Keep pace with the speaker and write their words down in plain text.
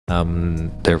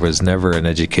There was never an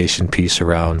education piece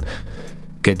around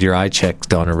get your eye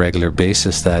checked on a regular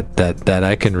basis that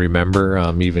I can remember,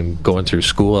 even going through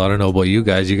school. I don't know about you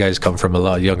guys. You guys come from a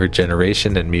lot younger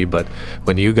generation than me, but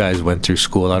when you guys went through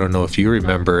school, I don't know if you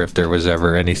remember if there was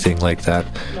ever anything like that.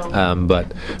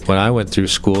 But when I went through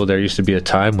school, there used to be a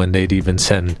time when they'd even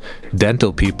send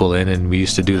dental people in, and we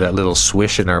used to do that little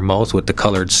swish in our mouth with the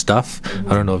colored stuff.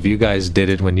 I don't know if you guys did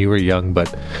it when you were young,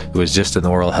 but it was just an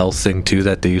oral health thing too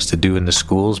that they used to do in the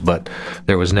schools, but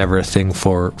there was never a thing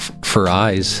for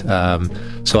eyes.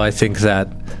 So I think that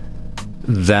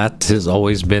has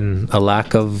always been a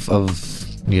lack of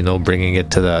bringing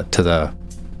it to the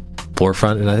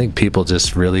forefront, and I think people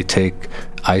just really take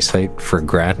eyesight for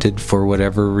granted for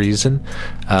whatever reason.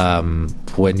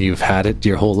 When you've had it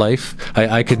your whole life,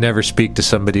 I could never speak to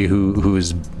somebody who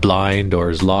is blind or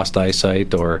has lost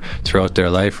eyesight or throughout their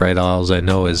life, right? All I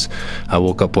know is I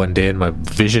woke up one day and my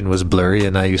vision was blurry,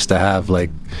 and I used to have I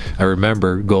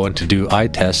remember going to do eye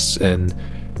tests and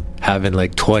having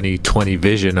 20/20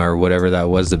 vision or whatever that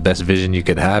was, the best vision you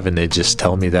could have, and they just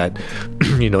tell me that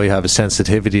you have a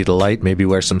sensitivity to light, maybe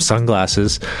wear some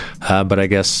sunglasses, but I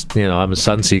guess I'm a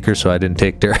sun seeker, so I didn't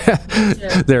take their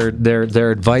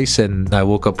their advice, and I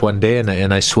woke up one day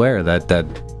and I swear that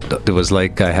it was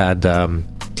like I had the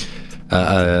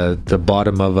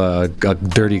bottom of a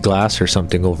dirty glass or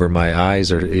something over my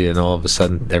eyes, or all of a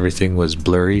sudden everything was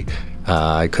blurry.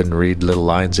 I couldn't read little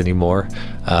lines anymore,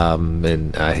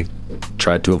 and I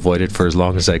tried to avoid it for as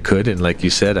long as I could, and like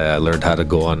you said, I learned how to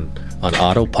go on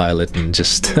autopilot and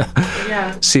just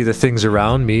see the things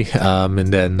around me,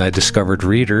 and then I discovered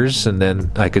readers, and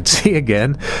then I could see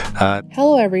again.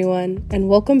 Hello everyone, and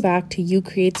welcome back to You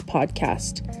Create's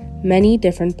podcast, Many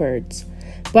Different Birds,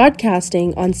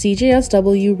 broadcasting on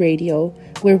CJSW Radio,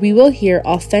 where we will hear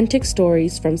authentic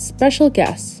stories from special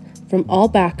guests from all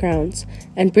backgrounds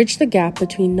and bridge the gap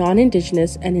between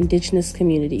non-Indigenous and Indigenous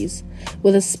communities,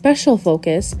 with a special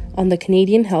focus on the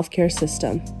Canadian healthcare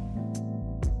system.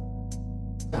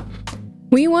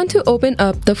 We want to open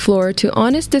up the floor to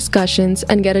honest discussions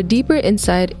and get a deeper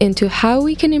insight into how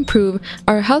we can improve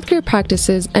our healthcare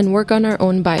practices and work on our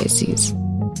own biases.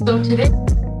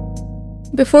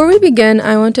 Before we begin,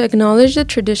 I want to acknowledge the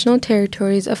traditional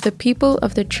territories of the people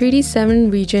of the Treaty 7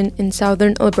 region in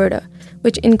southern Alberta,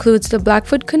 which includes the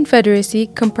Blackfoot Confederacy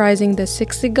comprising the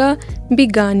Siksika,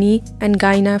 Piikani, and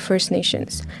Kainai First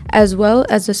Nations, as well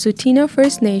as the Tsuut'ina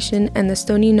First Nation and the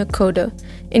Stoney Nakoda,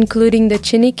 including the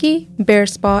Chiniki,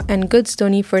 Bearspaw, and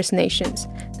Goodstoney First Nations.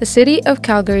 The city of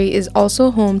Calgary is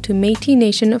also home to Métis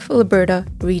Nation of Alberta,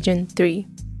 Region 3.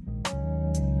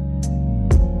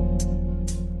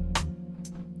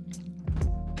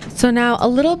 So now a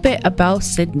little bit about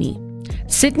Sydney.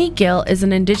 Sydney Gill is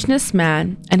an Indigenous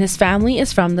man, and his family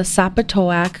is from the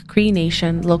Sapatoak Cree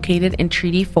Nation located in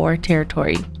Treaty 4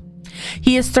 territory.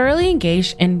 He is thoroughly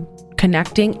engaged in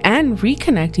connecting and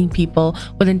reconnecting people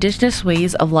with Indigenous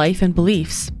ways of life and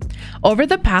beliefs. Over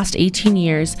the past 18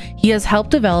 years, he has helped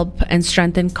develop and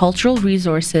strengthen cultural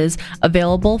resources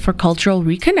available for cultural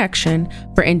reconnection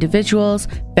for individuals,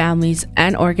 families,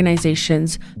 and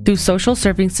organizations through social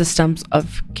serving systems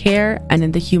of care and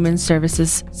in the human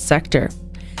services sector.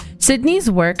 Sydney's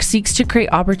work seeks to create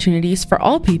opportunities for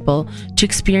all people to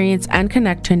experience and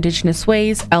connect to Indigenous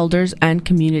ways, elders, and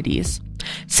communities.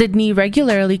 Sydney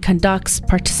regularly conducts,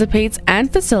 participates,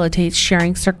 and facilitates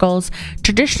sharing circles,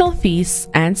 traditional feasts,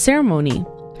 and ceremony.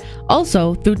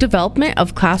 Also, through development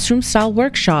of classroom-style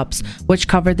workshops, which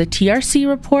cover the TRC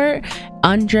report,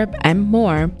 UNDRIP, and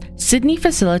more, Sydney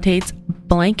facilitates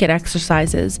blanket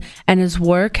exercises, and his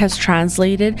work has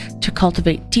translated to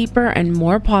cultivate deeper and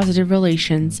more positive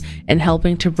relations in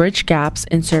helping to bridge gaps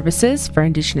in services for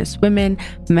Indigenous women,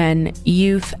 men,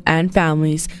 youth, and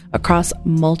families across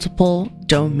multiple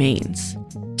domains.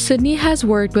 Sydney has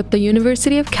worked with the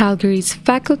University of Calgary's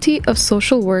Faculty of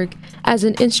Social Work as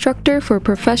an instructor for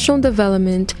professional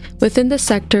development within the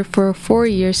sector for a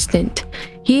 4-year stint.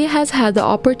 He has had the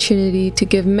opportunity to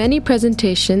give many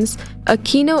presentations, a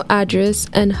keynote address,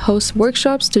 and host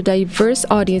workshops to diverse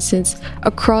audiences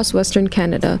across Western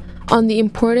Canada on the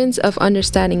importance of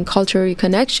understanding cultural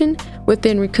reconnection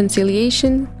within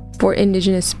reconciliation for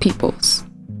Indigenous peoples.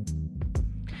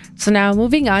 So now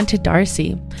moving on to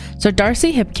Darcy. So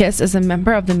Darcy Hipkiss is a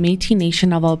member of the Métis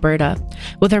Nation of Alberta,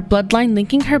 with her bloodline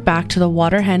linking her back to the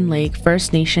Waterhen Lake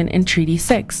First Nation in Treaty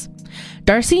 6.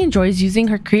 Darcy enjoys using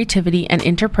her creativity and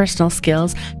interpersonal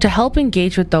skills to help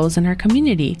engage with those in her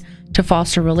community, to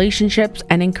foster relationships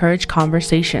and encourage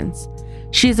conversations.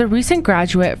 She is a recent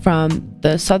graduate from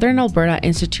the Southern Alberta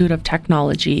Institute of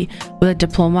Technology with a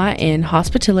diploma in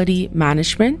hospitality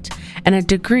management and a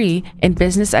degree in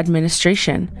business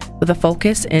administration with a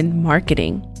focus in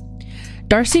marketing.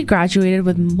 Darcy graduated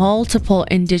with multiple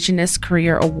Indigenous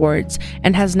Career Awards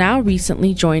and has now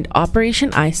recently joined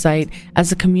Operation Eyesight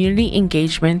as a Community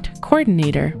Engagement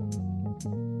Coordinator.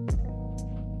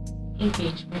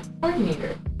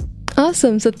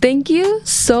 Awesome. So thank you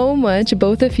so much,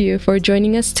 both of you, for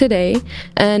joining us today.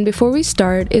 And before we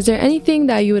start, is there anything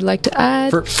that you would like to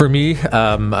add? For me,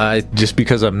 just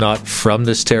because I'm not from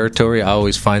this territory, I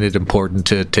always find it important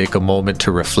to take a moment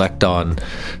to reflect on,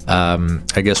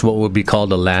 I guess, what would be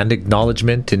called a land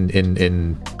acknowledgement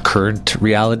in current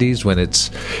realities when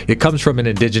it comes from an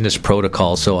Indigenous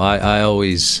protocol. So I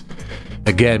always...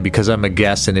 Again, because I'm a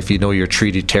guest, and if you know your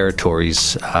treaty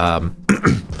territories,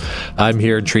 I'm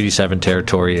here in Treaty 7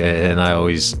 territory, and I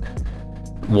always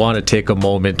want to take a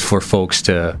moment for folks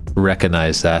to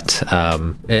recognize that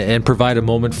and provide a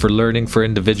moment for learning for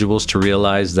individuals to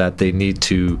realize that they need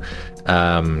to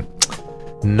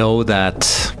know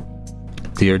that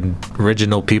the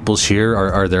original peoples here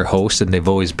are their hosts, and they've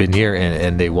always been here,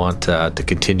 and they want to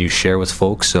continue share with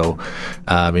folks. So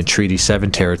in Treaty 7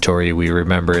 territory, we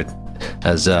remember it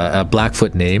as a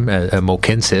Blackfoot name, a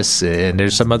Mokinsis, and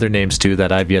there's some other names too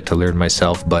that I've yet to learn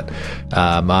myself, but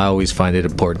I always find it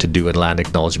important to do a land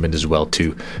acknowledgement as well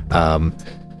too,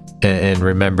 and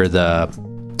remember the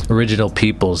original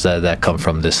peoples that come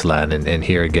from this land. And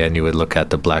here again, you would look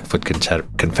at the Blackfoot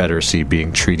Confederacy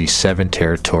being Treaty 7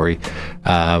 territory,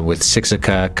 with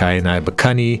Siksika, Kainai,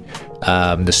 Bakani,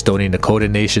 the Stoney Nakoda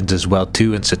nations as well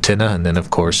too, and Tsuut'ina, and then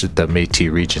of course the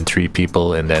Métis Region 3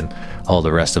 people, and then all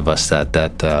the rest of us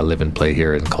that live and play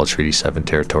here and call Treaty 7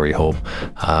 territory home.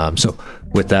 So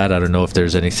with that, I don't know if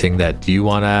there's anything that you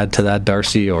want to add to that,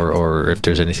 Darcy, or if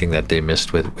there's anything that they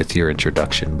missed with your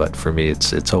introduction. But for me,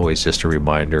 it's always just a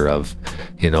reminder of,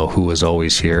 who was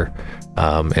always here,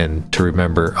 and to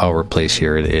remember our place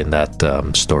here in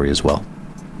that story as well.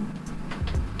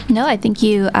 No, I think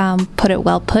you put it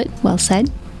well said.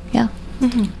 Yeah.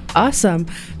 Mm-hmm. Awesome.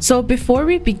 So before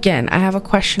we begin, I have a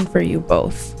question for you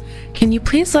both. Can you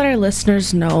please let our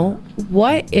listeners know,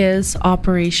 what is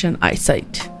Operation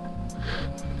Eyesight?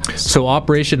 So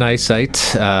Operation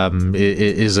Eyesight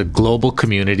is a global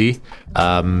community.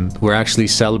 We're actually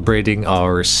celebrating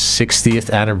our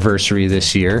 60th anniversary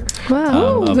this year.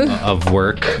 Wow. Of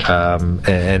work,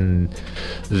 and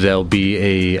there'll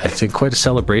be I think quite a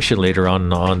celebration later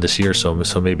on this year. So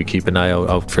maybe keep an eye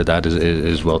out for that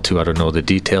as well too. I don't know the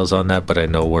details on that, but I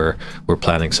know we're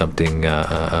planning something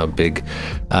big.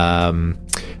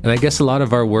 And I guess a lot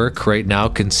of our work right now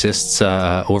consists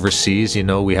overseas.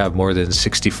 We have more than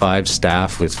 65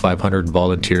 staff with 500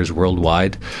 volunteers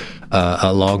worldwide,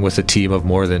 along with a team of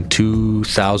more than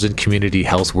 2,000 community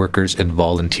health workers and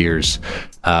volunteers.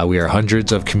 We are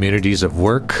hundreds of communities of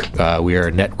work. We are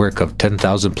a network of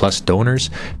 10,000 plus donors,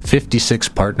 56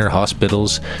 partner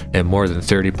hospitals, and more than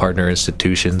 30 partner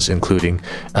institutions, including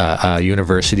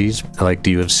universities like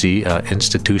the U of C,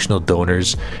 institutional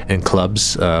donors, and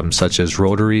clubs such as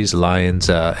Rotaries, Lions,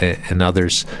 and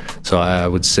others. So I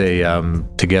would say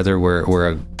together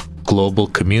we're a global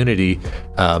community,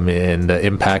 and the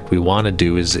impact we want to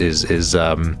do is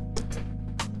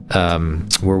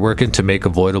we're working to make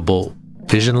avoidable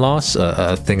vision loss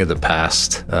a thing of the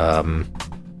past.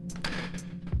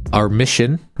 Our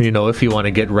mission, if you want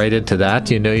to get right into that,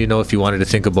 if you wanted to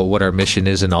think about what our mission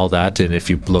is and all that, and if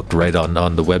you looked right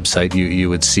on the website, you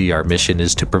would see our mission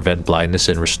is to prevent blindness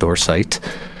and restore sight.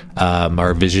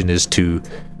 Our vision is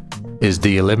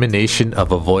the elimination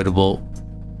of avoidable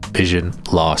vision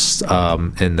loss,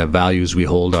 and the values we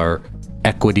hold are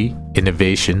equity,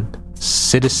 innovation,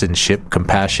 citizenship,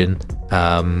 compassion,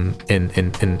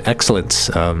 and excellence.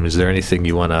 Is there anything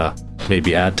you want to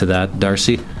maybe add to that,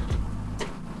 Darcy?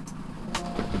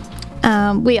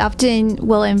 We often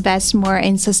will invest more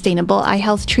in sustainable eye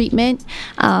health treatment,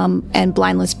 and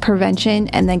blindness prevention,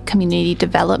 and then community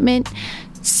development.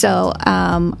 So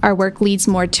our work leads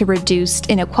more to reduced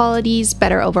inequalities,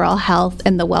 better overall health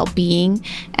and the well-being,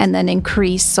 and then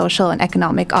increase social and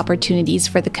economic opportunities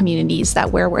for the communities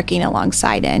that we're working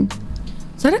alongside in.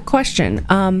 So I had a question.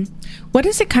 What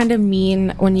does it kind of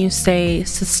mean when you say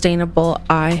sustainable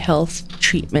eye health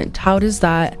treatment? How does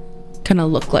that kind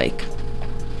of look like?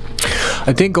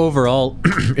 I think overall,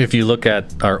 if you look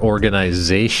at our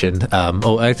organization,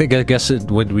 I guess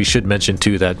we should mention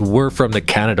too that we're from the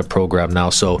Canada program now,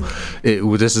 so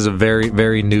this is a very,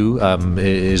 very new,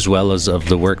 as well as of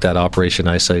the work that Operation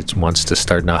Eyesight wants to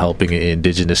start now helping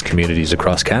Indigenous communities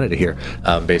across Canada here.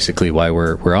 Basically, why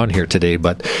we're on here today,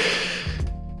 but.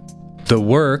 the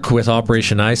work with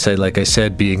Operation Eyesight, like I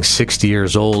said, being 60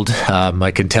 years old,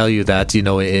 I can tell you that,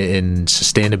 in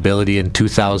sustainability in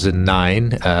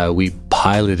 2009, we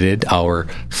piloted our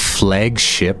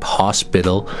flagship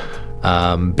hospital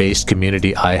based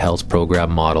community eye health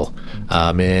program model.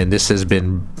 And this has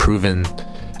been proven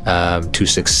to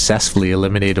successfully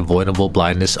eliminate avoidable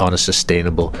blindness on a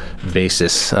sustainable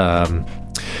basis,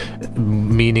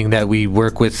 meaning that we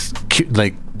work with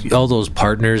all those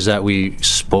partners that we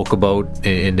spoke about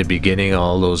in the beginning,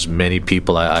 all those many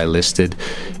people I listed.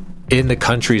 In the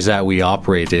countries that we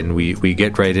operate in, we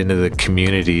get right into the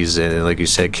communities, and like you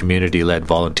said, community-led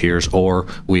volunteers, or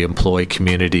we employ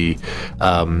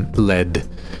community-led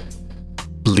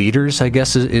leaders, I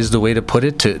guess is the way to put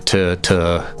it,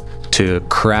 to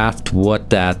craft what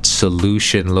that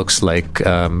solution looks like,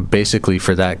 basically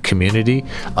for that community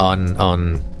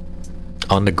on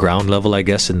the ground level, I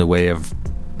guess, in the way of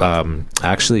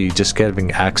actually just getting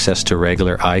access to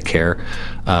regular eye care,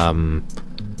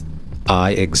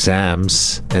 eye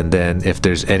exams, and then if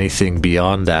there's anything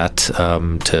beyond that,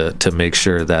 to make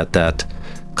sure that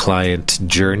client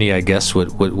journey, I guess,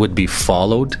 would be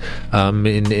followed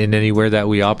in anywhere that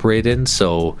we operate in.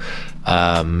 So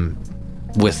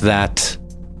with that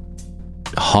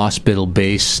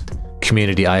hospital-based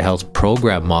community eye health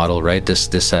program model, right,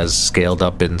 this has scaled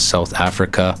up in South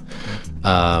Africa,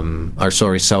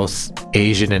 South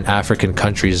Asian and African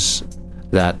countries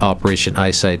that Operation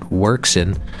Eyesight works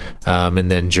in,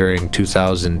 and then during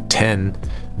 2010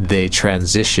 they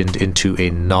transitioned into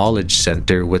a knowledge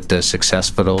center with the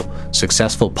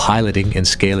successful piloting and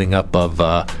scaling up of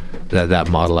that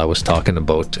model I was talking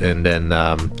about. And then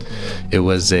it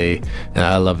was and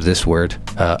I love this word,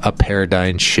 a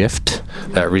paradigm shift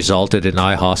that resulted in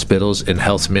eye hospitals and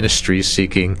health ministries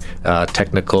seeking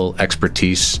technical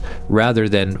expertise rather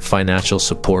than financial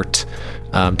support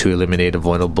to eliminate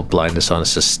avoidable blindness on a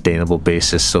sustainable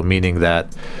basis. So meaning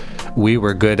that we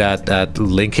were good at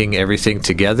linking everything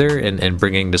together and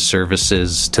bringing the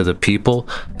services to the people,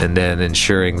 and then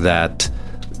ensuring that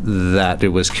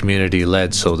it was community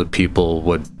led, so that people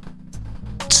would,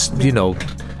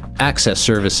 access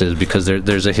services, because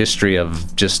there's a history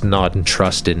of just not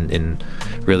trust in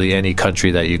really any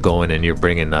country that you go in, and you're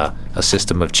bringing a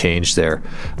system of change there,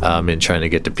 and trying to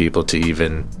get the people to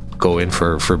even go in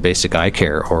for basic eye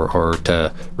care, or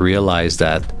to realize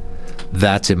that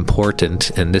that's important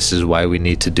and this is why we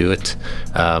need to do it.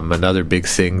 Another big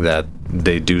thing that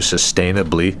they do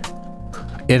sustainably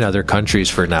in other countries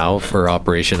for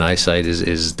Operation Eyesight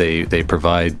is they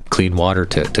provide clean water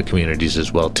to communities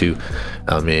as well too,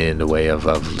 in the way of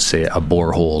say a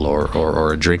borehole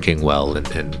or a drinking well,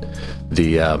 and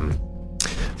the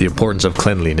importance of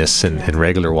cleanliness and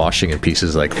regular washing and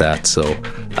pieces like that. So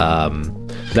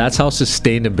that's how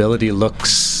sustainability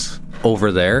looks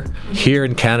over there. Here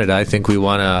in Canada, I think we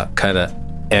want to kind of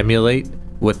emulate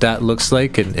what that looks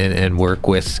like, and work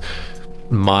with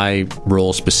my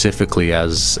role specifically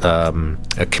as a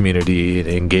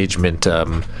community engagement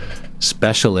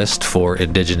specialist for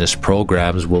Indigenous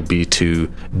programs will be to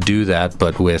do that,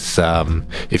 but with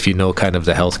if you know kind of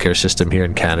the healthcare system here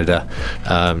in Canada,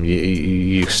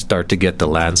 you start to get the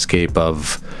landscape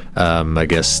of I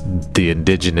guess the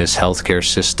Indigenous healthcare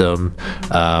system,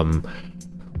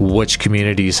 which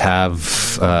communities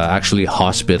have actually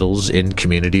hospitals in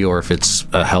community, or if it's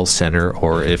a health center,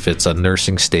 or if it's a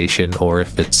nursing station, or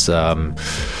if it's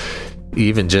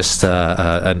even just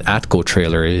an ATCO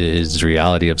trailer is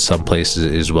reality of some places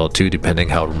as well too, depending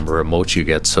how remote you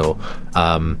get. So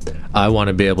I want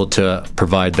to be able to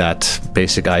provide that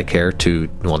basic eye care to,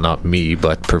 well, not me,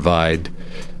 but provide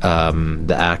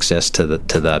the access to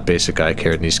that basic eye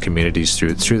care in these communities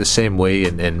through the same way,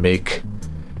 and make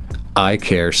eye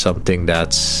care something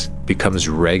that's becomes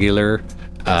regular,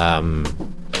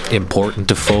 important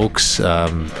to folks,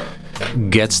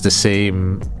 gets the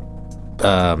same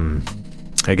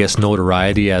I guess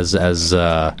notoriety as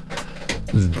how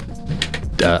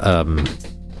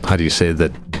do you say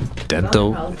that,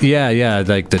 dental? Yeah,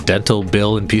 like the dental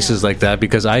bill and pieces like that,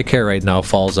 because eye care right now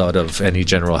falls out of any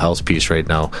general health piece right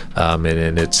now,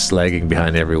 and it's lagging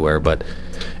behind everywhere. But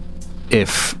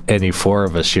if any four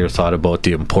of us here thought about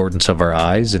the importance of our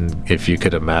eyes, and if you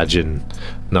could imagine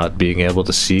not being able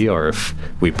to see, or if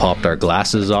we popped our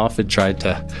glasses off and tried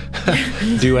to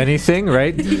do anything,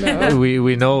 right? No.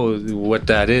 We know what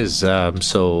that is.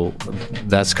 So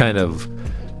that's kind of,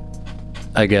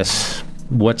 I guess,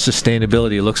 what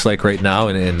sustainability looks like right now,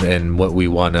 and what we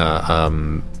want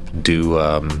to do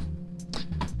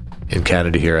in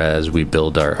Canada here as we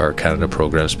build our Canada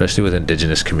program, especially with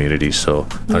Indigenous communities. So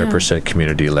 100%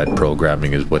 community-led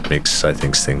programming is what makes, I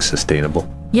think, things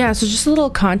sustainable. Yeah, so just a little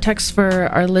context for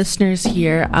our listeners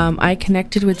here. I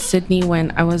connected with Sydney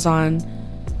when I was on,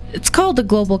 it's called the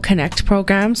Global Connect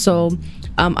program. So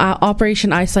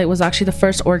Operation Eyesight was actually the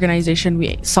first organization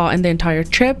we saw in the entire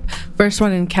trip, first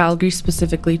one in Calgary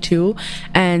specifically too.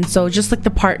 And so just like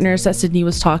the partners that Sydney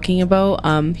was talking about,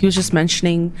 he was just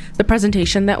mentioning the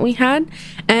presentation that we had.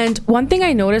 And one thing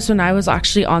I noticed when I was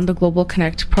actually on the Global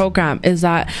Connect program is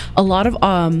that a lot of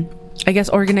I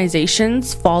guess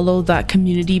organizations follow that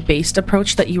community-based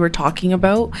approach that you were talking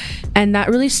about, and that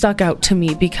really stuck out to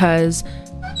me because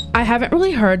I haven't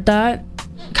really heard that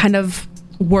kind of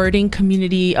wording,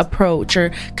 community approach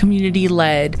or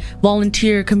community-led,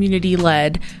 volunteer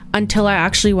community-led, until I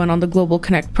actually went on the Global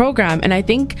Connect program. And I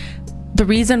think the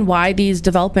reason why these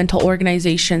developmental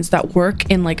organizations that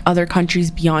work in like other countries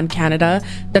beyond Canada,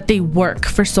 that they work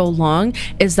for so long,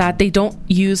 is that they don't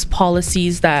use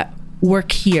policies that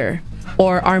work here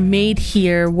or are made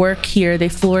here, work here, they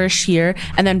flourish here,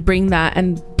 and then bring that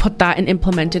and put that and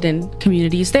implement it in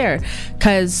communities there.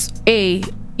 Because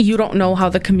you don't know how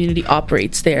the community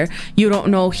operates there. You don't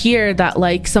know here that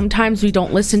like sometimes we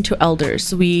don't listen to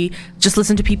elders. We just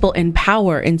listen to people in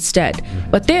power instead.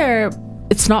 But there,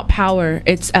 it's not power,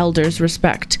 it's elders,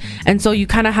 respect. And so you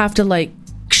kind of have to like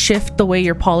shift the way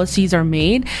your policies are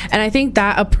made. And I think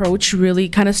that approach really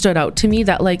kind of stood out to me,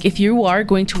 that like if you are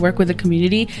going to work with a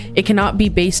community, it cannot be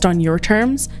based on your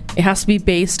terms. It has to be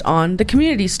based on the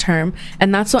community's term.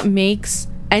 And that's what makes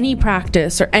any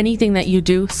practice or anything that you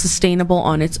do sustainable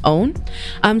on its own.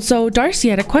 So Darcy,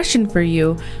 I had a question for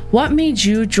you. What made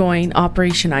you join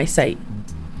Operation Eyesight?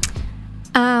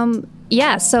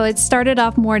 Yeah, so it started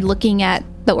off more looking at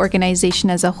the organization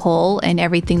as a whole and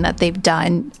everything that they've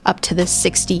done up to this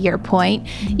 60-year point.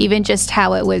 Even just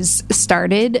how it was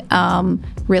started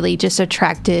really just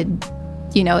attracted,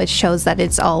 it shows that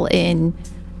it's all in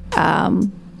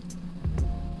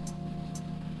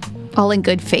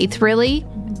good faith, really.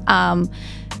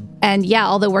 And yeah,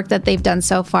 all the work that they've done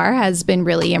so far has been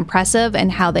really impressive,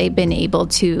 and how they've been able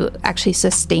to actually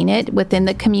sustain it within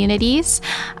the communities.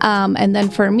 And then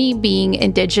for me, being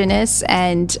Indigenous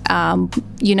and,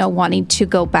 wanting to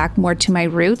go back more to my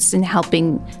roots and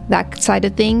helping that side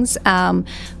of things,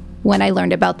 when I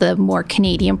learned about the more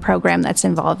Canadian program that's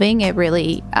involving, it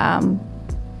really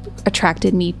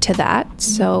attracted me to that.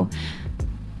 So,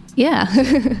 yeah.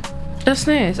 That's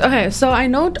nice. Okay, so I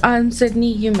know,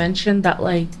 Sydney, you mentioned that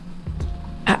like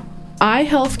eye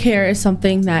health care is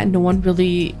something that no one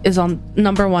really is on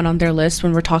number one on their list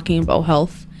when we're talking about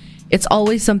health. It's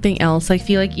always something else. I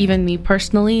feel like even me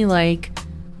personally, like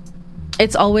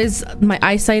it's always, my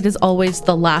eyesight is always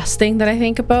the last thing that I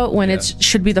think about when it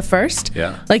should be the first.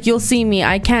 Yeah. Like you'll see me,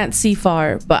 I can't see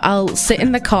far, but I'll sit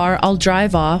in the car, I'll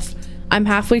drive off, I'm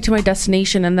halfway to my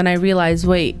destination, and then I realize,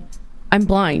 wait, I'm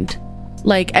blind.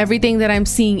 Like everything that I'm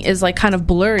seeing is like kind of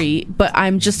blurry, but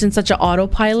I'm just in such an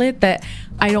autopilot that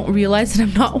I don't realize that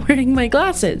I'm not wearing my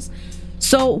glasses.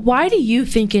 So why do you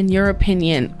think, in your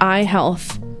opinion, eye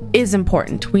health is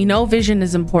important? We know vision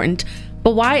is important,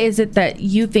 but why is it that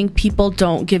you think people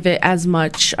don't give it as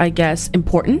much, I guess,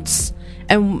 importance?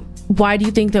 And why do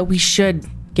you think that we should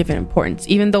give it importance,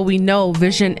 even though we know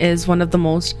vision is one of the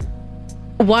most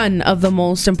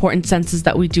important senses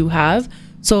that we do have?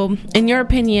 So in your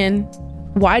opinion,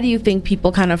 why do you think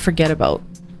people kind of forget about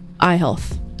eye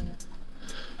health?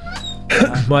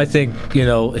 Well, I think,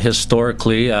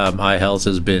 historically, eye health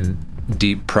has been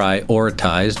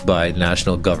deprioritized by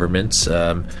national governments,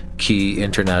 key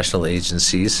international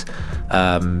agencies.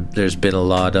 There's been a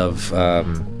lot of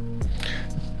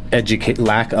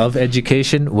lack of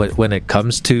education when it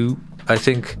comes to, I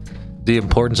think, the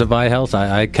importance of eye health.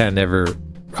 I can't ever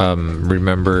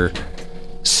remember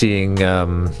seeing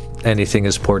anything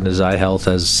as important as eye health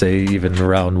as, say, even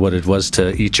around what it was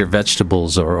to eat your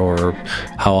vegetables or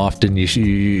how often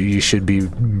you should be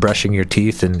brushing your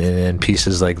teeth and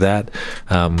pieces like that.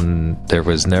 There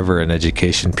was never an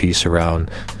education piece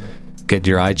around get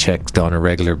your eye checked on a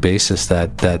regular basis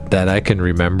that I can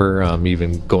remember,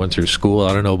 even going through school.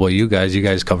 I don't know about you guys. You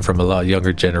guys come from a lot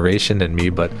younger generation than me,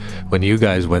 but when you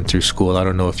guys went through school, I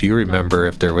don't know if you remember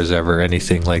if there was ever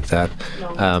anything like that.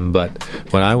 But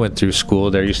when I went through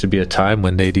school, there used to be a time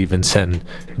when they'd even send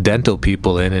dental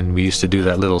people in, and we used to do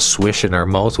that little swish in our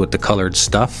mouth with the colored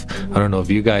stuff. I don't know if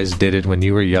you guys did it when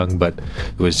you were young, but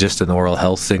it was just an oral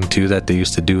health thing too that they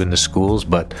used to do in the schools,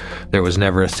 but there was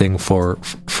never a thing for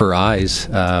eyes.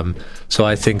 So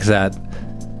I think that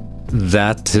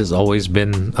has always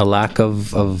been a lack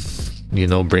of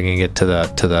bringing it to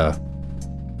the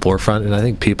forefront, and I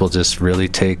think people just really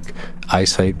take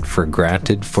eyesight for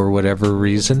granted for whatever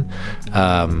reason,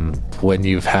 when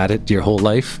you've had it your whole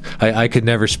life. I could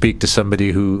never speak to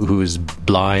somebody who is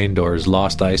blind or has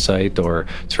lost eyesight or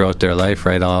throughout their life,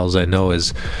 right? All I know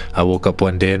is I woke up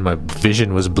one day and my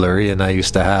vision was blurry, and I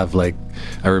used to have, like,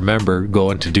 I remember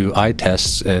going to do eye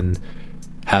tests and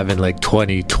having like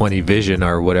 20/20 vision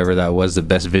or whatever that was, the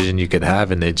best vision you could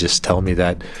have, and they just tell me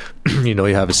that you know,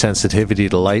 you have a sensitivity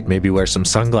to light, maybe wear some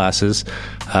sunglasses,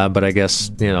 but I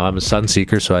guess, you know, I'm a sun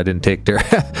seeker, so I didn't take their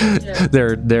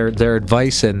their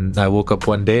advice, and I woke up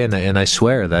one day and I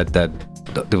swear that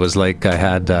it was like I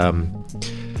had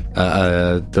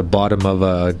the bottom of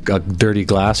a dirty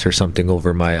glass or something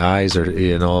over my eyes, or,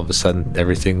 you know, all of a sudden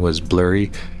everything was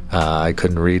blurry. I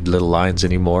couldn't read little lines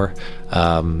anymore,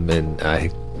 and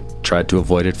I tried to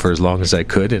avoid it for as long as I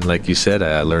could. And like you said,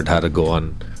 I learned how to go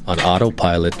on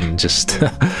autopilot and just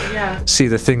see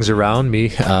the things around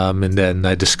me. And then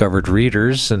I discovered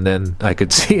readers, and then I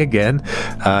could see again.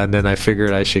 And then I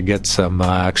figured I should get some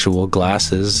actual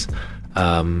glasses.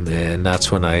 And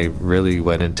that's when I really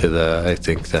went into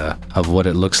of what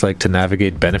it looks like to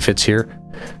navigate benefits here,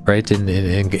 right,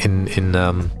 in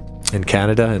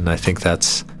Canada. And I think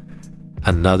that's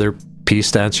another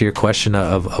piece to answer your question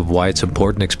of why it's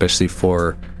important, especially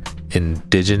for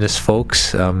Indigenous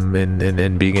folks,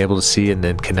 and being able to see, and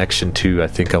then connection to, I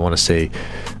think I want to say,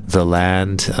 the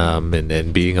land,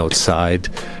 and being outside,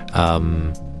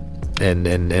 and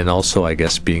also, I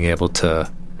guess, being able to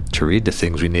read the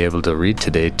things we need able to read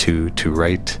today, to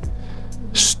write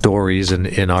stories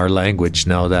in our language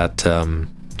now that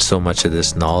so much of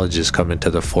this knowledge is coming to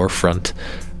the forefront.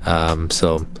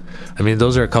 So I mean,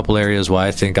 those are a couple areas why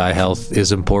I think eye health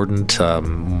is important.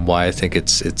 Why I think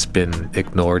it's been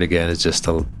ignored again is just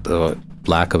the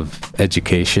lack of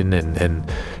education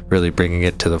and really bringing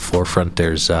it to the forefront.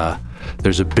 There's a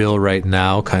bill right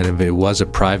now, it was a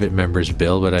private member's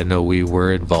bill, but I know we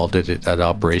were involved at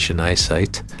Operation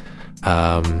Eyesight.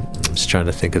 I'm just trying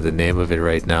to think of the name of it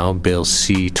right now, Bill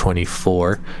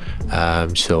C-24.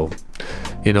 So,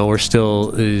 you know, we're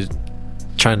still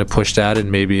trying to push that,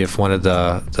 and maybe if one of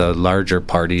the larger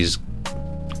parties,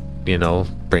 you know,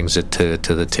 brings it to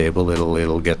the table,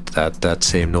 it'll get that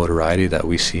same notoriety that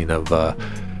we've seen of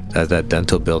that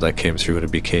dental bill that came through, and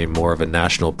it became more of a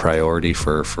national priority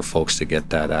for folks to get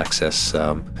that access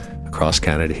across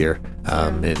Canada here,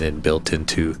 and built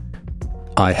into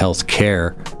eye health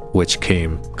care, which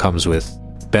comes with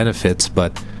benefits,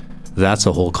 but that's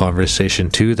a whole conversation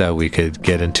too that we could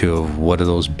get into, of what do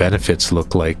those benefits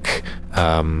look like,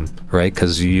 right?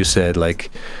 Because you said, like,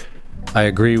 I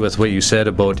agree with what you said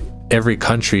about every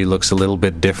country looks a little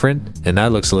bit different, and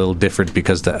that looks a little different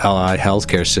because the eye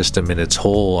healthcare system in its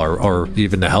whole, or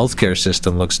even the healthcare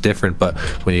system, looks different. But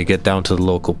when you get down to the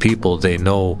local people, they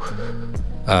know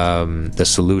the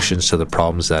solutions to the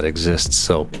problems that exist.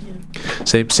 So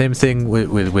same thing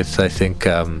with I think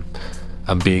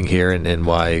I'm being here, and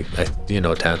why,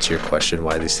 to answer your question,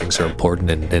 why these things are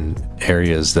important in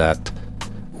areas that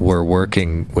we're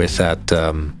working with at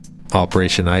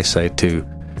Operation Eyesight to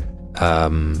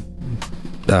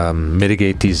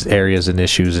mitigate these areas and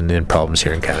issues and problems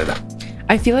here in Canada.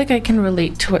 I feel like I can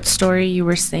relate to what story you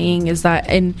were saying, is that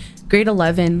in grade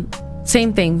 11,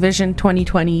 same thing, Vision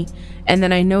 20/20, and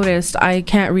then I noticed I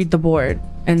can't read the board,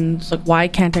 and it's like, why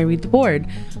can't I read the board?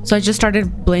 So I just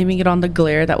started blaming it on the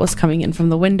glare that was coming in from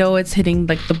the window. It's hitting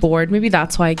like the board, maybe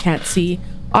that's why I can't see.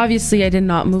 Obviously I did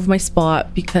not move my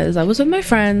spot because I was with my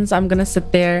friends. I'm gonna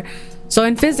sit there. So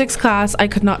in physics class, I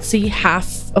could not see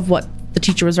half of what the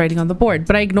teacher was writing on the board,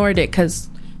 but I ignored it because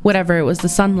whatever, it was the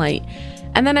sunlight.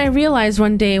 And then I realized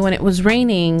one day when it was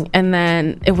raining and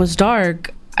then it was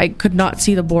dark, I could not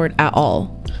see the board at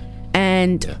all.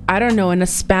 And I don't know, in a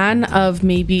span of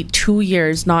maybe 2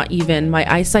 years, not even, my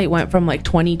eyesight went from like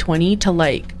 20/20 to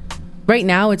like, right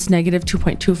now it's negative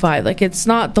 2.25. Like, it's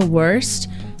not the worst,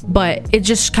 but it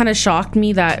just kind of shocked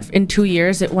me that in 2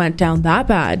 years it went down that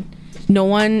bad. No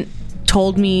one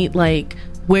told me, like,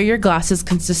 wear your glasses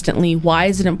consistently. Why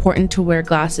is it important to wear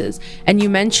glasses? And you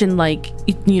mentioned, like,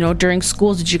 you know, during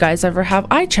schools, did you guys ever have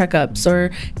eye checkups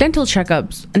or dental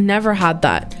checkups? I never had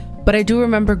that. But I do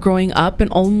remember growing up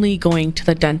and only going to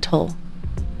the dental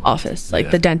office, like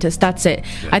the dentist. That's it.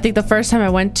 Yeah. I think the first time I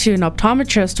went to an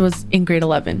optometrist was in grade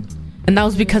 11. And that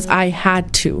was because I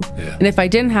had to. Yeah. And if I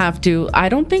didn't have to, I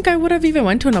don't think I would have even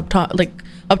went to an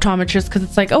optometrist, because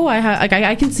it's like, oh,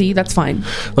 I can see, that's fine.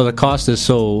 Well, the cost is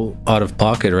so out of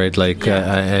pocket, right? Like,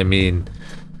 I mean,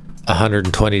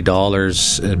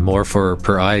 $120 and more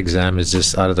per eye exam is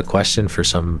just out of the question for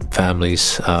some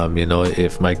families. You know,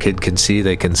 if my kid can see,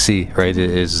 they can see, right?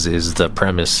 Is the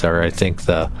premise, or I think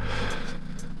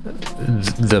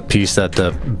the piece that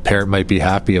the parent might be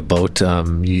happy about.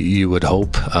 You would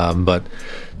hope, but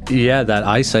yeah, that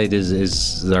eyesight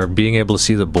is or being able to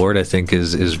see the board, I think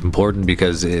is important,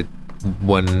 because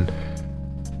when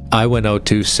I went out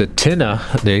to Cetina,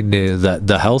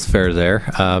 the health fair there,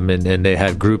 and they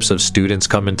had groups of students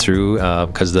coming through,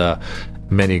 because the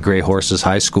Many Grey Horses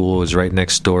High School was right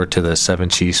next door to the Seven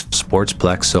Chiefs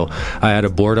Sportsplex. So I had a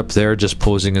board up there just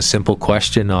posing a simple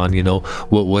question on,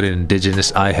 what would an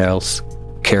Indigenous eye health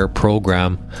care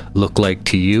program look like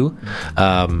to you?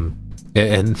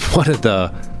 And one of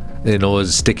the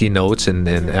was sticky notes, and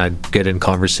I'd get in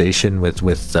conversation with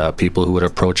people who would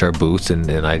approach our booth, and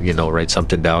I'd write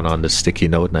something down on the sticky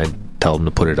note, and I'd tell them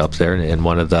to put it up there. And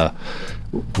one of the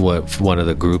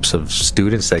groups of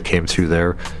students that came through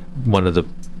there, one of the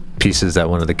pieces that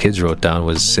one of the kids wrote down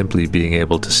was simply being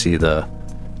able to see the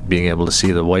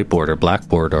whiteboard or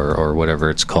blackboard or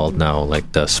whatever it's called now,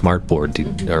 like the smart board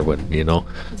or what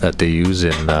that they use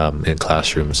in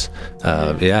classrooms.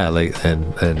 And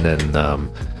then a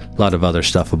lot of other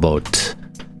stuff about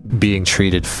being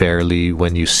treated fairly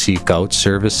when you seek out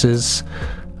services.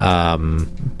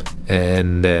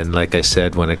 And then, like I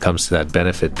said, when it comes to that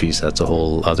benefit piece, that's a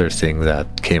whole other thing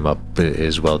that came up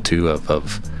as well too,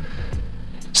 of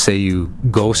say you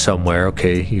go somewhere,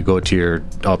 okay, you go to your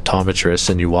optometrist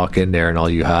and you walk in there and all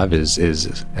you have is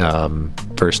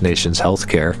First Nations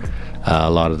healthcare.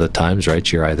 A lot of the times, right,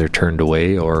 you're either turned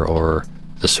away or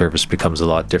the service becomes a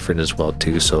lot different as well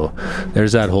too. So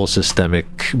there's that whole systemic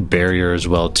barrier as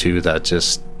well too that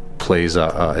just plays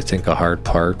I think a hard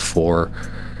part for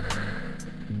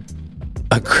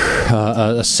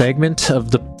a segment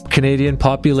of the Canadian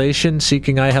population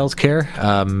seeking eye health care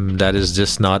that is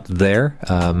just not there,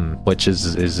 which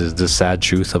is the sad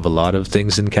truth of a lot of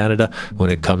things in Canada when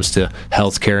it comes to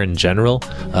healthcare in general,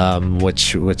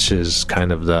 which is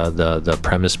kind of the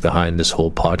premise behind this whole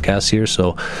podcast here.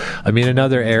 So, I mean,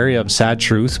 another area of sad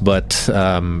truth, but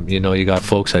you got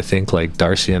folks, I think, like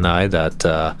Darcy and I that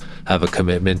have a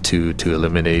commitment to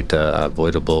eliminate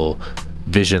avoidable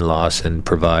vision loss and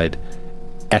provide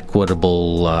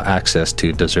equitable access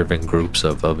to deserving groups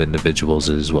of individuals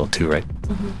as well too, right?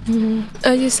 Mm-hmm.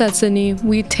 As you said, Sydney,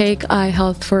 we take eye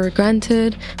health for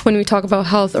granted when we talk about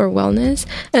health or wellness,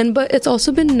 but it's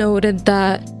also been noted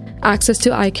that access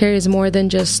to eye care is more than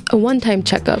just a one-time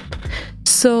checkup.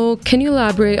 So can you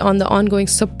elaborate on the ongoing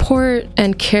support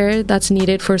and care that's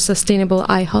needed for sustainable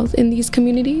eye health in these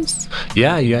communities?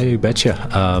 Yeah, you betcha.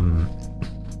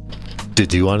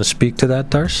 Did you want to speak to that,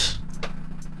 Darce?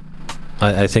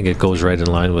 I think it goes right in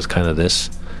line with kind of this.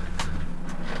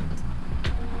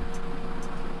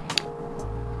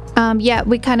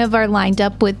 We kind of are lined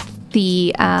up with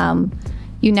the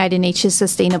United Nations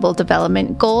Sustainable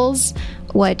Development Goals,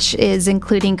 which is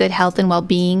including good health and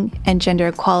well-being and gender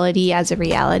equality as a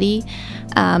reality.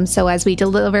 So as we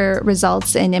deliver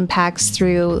results and impacts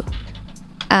through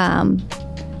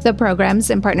the programs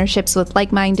and partnerships with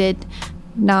like-minded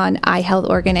non-eye health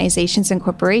organizations and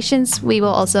corporations, we will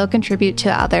also contribute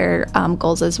to other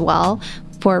goals as well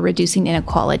for reducing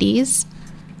inequalities.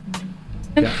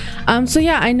 Yeah.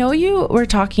 I know you were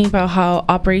talking about how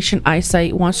Operation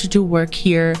Eyesight wants to do work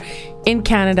here in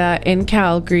Canada, in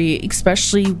Calgary,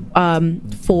 especially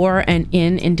for and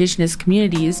in Indigenous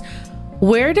communities.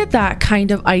 Where did that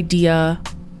kind of idea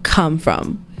come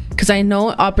from? Because I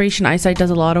know Operation Eyesight does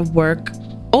a lot of work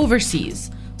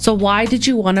overseas. So why did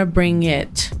you want to bring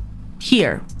it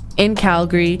here in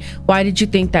Calgary? Why did you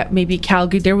think that maybe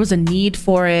Calgary, there was a need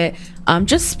for it?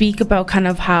 Just speak about kind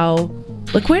of how,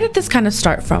 where did this kind of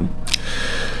start from?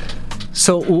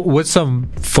 So with some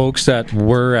folks that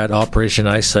were at Operation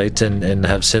Eyesight and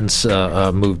have since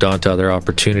moved on to other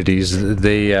opportunities,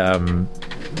 they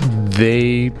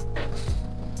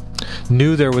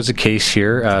knew there was a case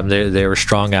here. They were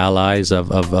strong allies of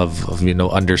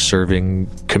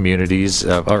underserving communities,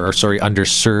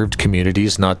 underserved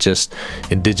communities, not just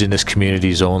Indigenous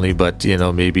communities only, but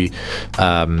maybe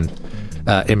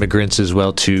immigrants as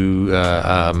well too.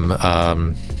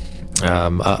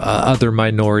 Other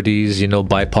minorities,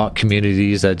 BIPOC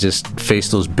communities that just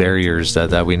face those barriers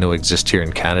that we know exist here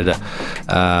in Canada.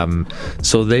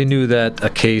 So they knew that a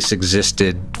case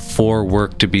existed for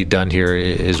work to be done here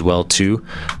as well too.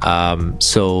 As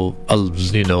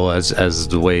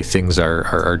the way things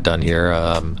are done here,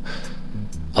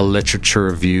 a literature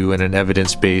review and an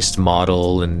evidence-based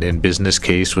model and business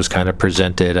case was kind of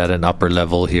presented at an upper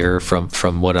level here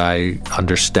from what I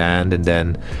understand, and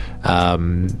then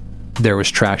there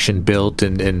was traction built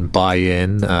and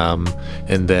buy-in,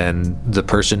 and then the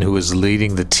person who was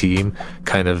leading the team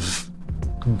kind of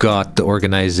got the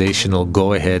organizational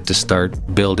go-ahead to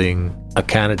start building a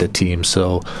Canada team.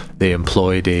 So they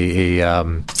employed a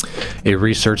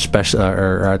research special,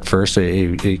 or at first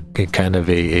a kind of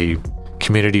a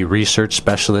community research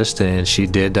specialist, and she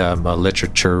did a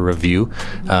literature review.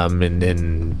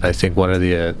 And I think one of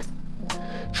the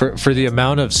for the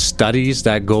amount of studies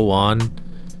that go on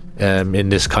in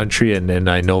this country, and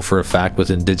I know for a fact with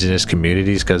Indigenous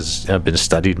communities because I've been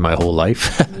studied my whole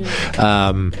life.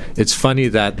 It's funny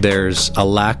that there's a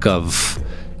lack of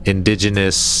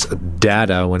Indigenous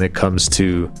data when it comes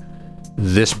to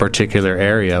this particular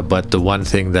area, but the one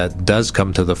thing that does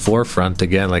come to the forefront,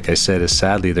 again, like I said, is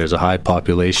sadly there's a high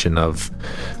population of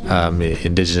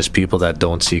Indigenous people that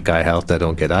don't seek eye health, that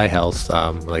don't get eye health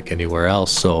like anywhere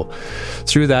else. So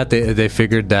through that, they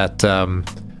figured that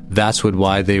that's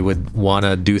why they would want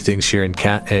to do things here in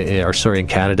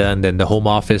Canada, and then the home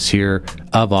office here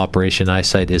of Operation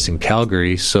Eyesight is in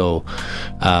Calgary. So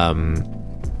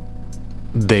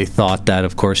they thought that,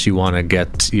 of course, you want to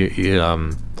get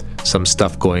some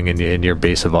stuff going in your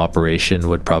base of operation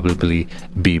would probably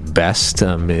be best,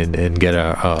 and get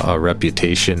a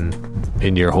reputation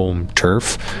in your home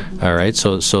turf. All right,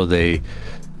 so they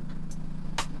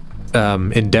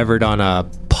endeavored on a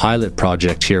pilot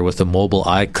project here with a mobile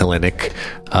eye clinic,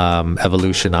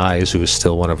 Evolution Eyes, who is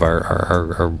still one of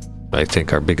our I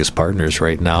think our biggest partners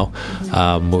right now,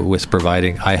 with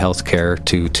providing eye health care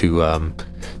to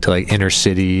like inner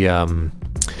city eye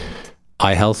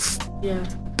health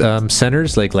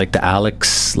centers, like the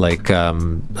Alex, like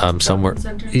somewhere,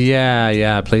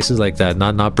 places like that.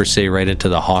 Not per se right into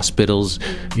the hospitals,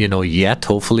 yet.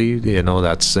 Hopefully,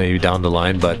 that's maybe down the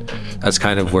line, but that's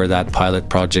kind of where that pilot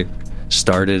project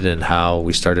started, and how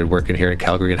we started working here in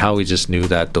Calgary, and how we just knew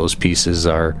that those pieces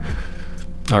are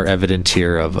evident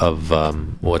here of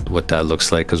what that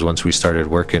looks like. Because once we started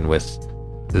working with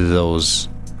those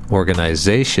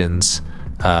organizations,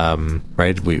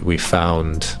 we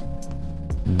found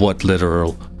what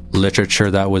literal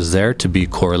literature that was there to be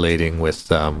correlating with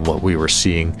what we were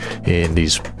seeing in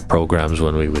these programs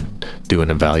when we would do an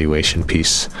evaluation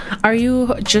piece. Are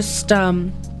you just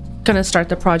gonna start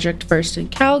the project first in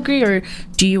Calgary, or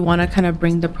do you want to kind of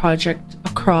bring the project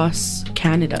across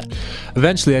Canada?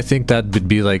 Eventually, I think that would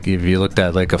be like, if you looked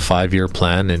at like a 5-year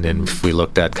plan, and if we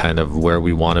looked at kind of where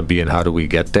we want to be and how do we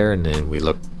get there, and then we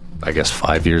look, I guess,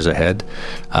 5 years ahead.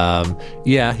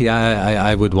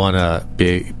 I would want to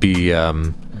be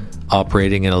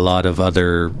operating in a lot of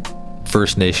other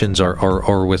First Nations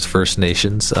or with First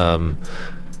Nations,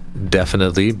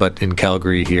 definitely. But in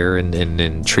Calgary here,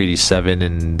 in Treaty 7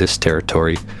 in this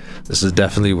territory, this is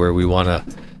definitely where we want to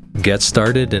get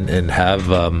started and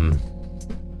have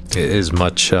as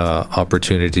much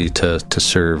opportunity to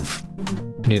serve,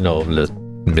 the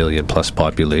million plus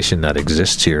population that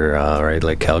exists here, right?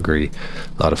 Like Calgary,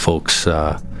 a lot of folks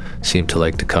seem to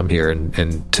like to come here,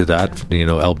 and to that,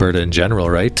 Alberta in general,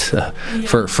 right?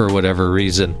 For whatever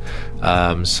reason.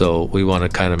 So we want to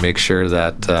kind of make sure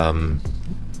that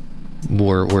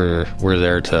we're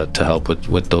there to help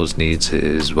with those needs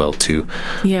as well too.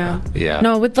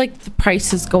 No, with like the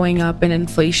prices going up and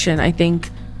inflation, I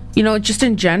think, just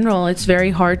in general, it's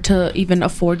very hard to even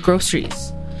afford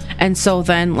groceries. And so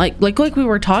then, like we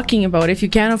were talking about, if you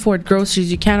can't afford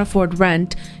groceries, you can't afford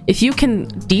rent. If you can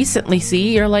decently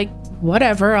see, you're like,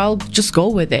 whatever, I'll just go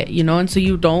with it, and so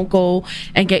you don't go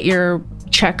and get your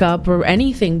checkup or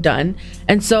anything done.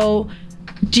 And so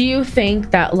do you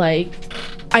think that,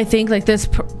 I think this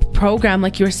program,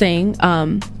 like you were saying,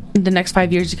 in the next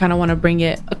 5 years, you kind of want to bring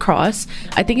it across.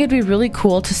 I think it'd be really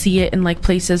cool to see it in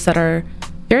places that are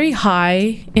very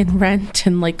high in rent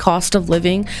and cost of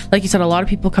living. Like you said, a lot of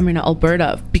people coming to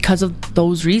Alberta because of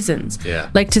those reasons. Yeah.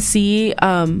 To see,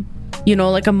 a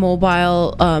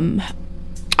mobile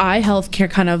eye healthcare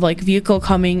kind of vehicle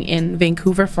coming in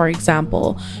Vancouver, for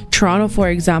example, Toronto, for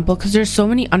example, because there's so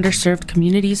many underserved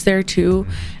communities there too,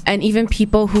 and even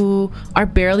people who are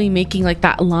barely making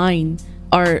that line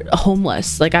are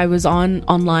homeless. I was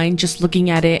online just looking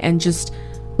at it and just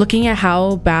looking at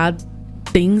how bad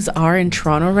things are in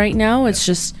Toronto right now.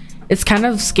 It's kind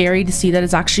of scary to see that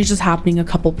it's actually just happening a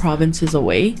couple provinces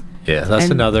away. Yeah, that's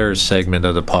another segment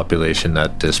of the population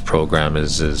that this program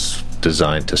is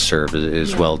designed to serve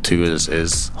as well too,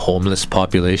 is homeless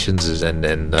populations,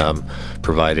 and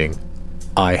providing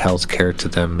eye health care to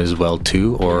them as well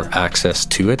too, or access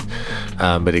to it.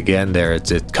 But again,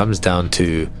 it comes down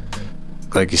to,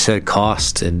 like you said,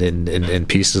 cost and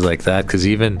pieces like that. Because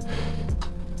even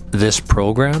this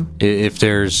program, if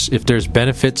there's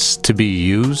benefits to be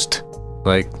used,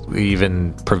 like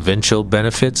even provincial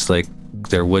benefits, like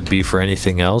there would be for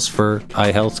anything else for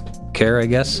eye health care, I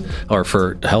guess, or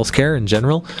for healthcare in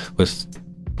general, with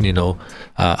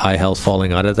eye health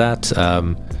falling out of that.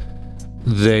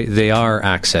 They are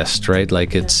accessed, right?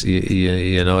 Like it's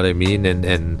you know what I mean,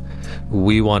 and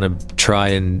we want to try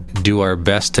and do our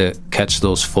best to catch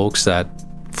those folks that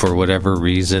for whatever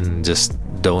reason just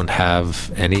don't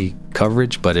have any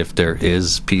coverage. But if there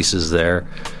is pieces there,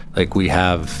 like we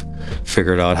have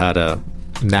figured out how to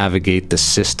navigate the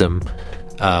system,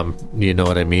 you know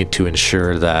what I mean, to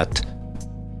ensure that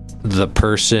the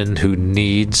person who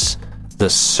needs the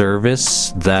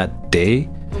service that day,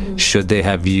 should they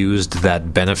have used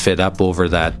that benefit up over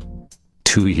that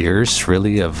 2 years,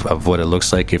 really, of what it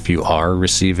looks like if you are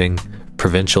receiving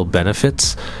provincial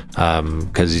benefits,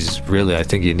 because really, I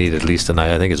think you need at least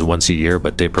I think it's once a year,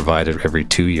 but they provide it every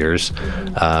 2 years,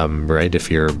 right? If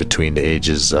you're between the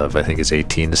ages of, I think it's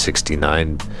 18 to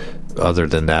 69. Other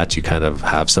than that, you kind of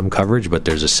have some coverage, but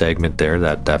there's a segment there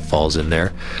that falls in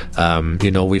there.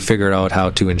 We figured out how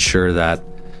to ensure that,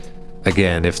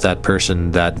 again, if that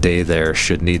person that day there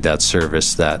should need that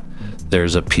service, that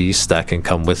there's a piece that can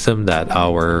come with them, that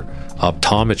our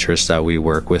optometrists that we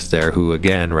work with there, who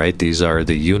again, right, these are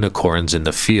the unicorns in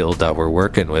the field that we're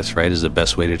working with, right, is the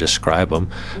best way to describe them,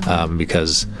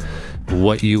 because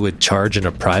what you would charge in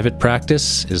a private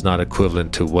practice is not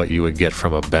equivalent to what you would get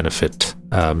from a benefit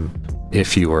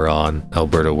if you were on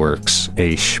Alberta Works,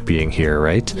 AISH being here,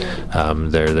 right?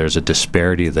 There's a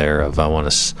disparity there of,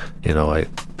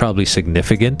 probably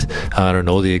significant. I don't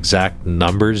know the exact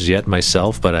numbers yet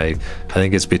myself, but I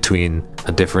think it's between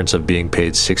a difference of being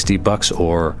paid $60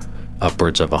 or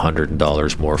upwards of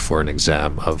 $100 more for an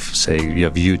exam of, say,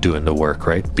 you doing the work,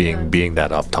 right? Being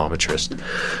that optometrist.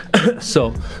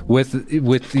 So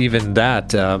with even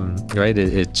that, right,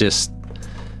 it just,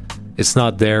 it's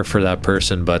not there for that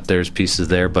person, but there's pieces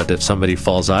there. But if somebody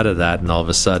falls out of that and all of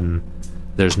a sudden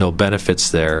there's no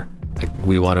benefits there,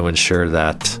 we want to ensure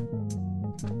that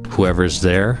whoever's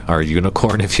there, our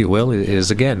unicorn, if you will,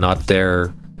 is again not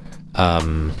there,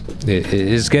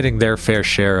 is getting their fair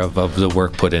share of the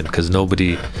work put in, because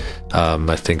nobody,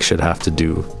 I think, should have to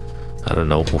do, I don't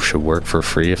know, should work for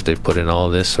free if they've put in all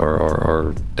this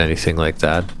or anything like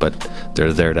that, but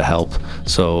they're there to help.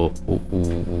 So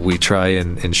we try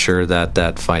and ensure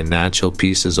that financial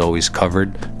piece is always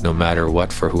covered, no matter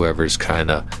what, for whoever's kind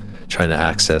of trying to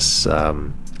access,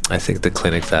 I think, the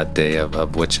clinic that day,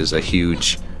 of which is a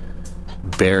huge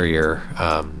barrier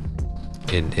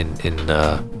in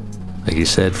like you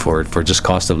said, for just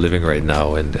cost of living right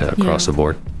now and across the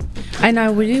board. And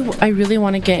I really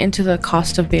want to get into the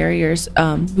cost of barriers.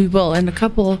 We will in a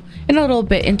little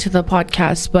bit into the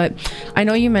podcast, but I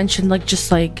know you mentioned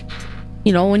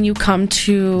when you come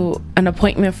to an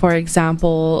appointment, for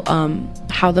example,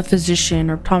 how the physician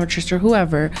or optometrist or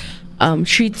whoever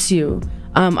treats you.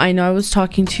 I know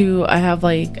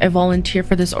I volunteer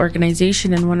for this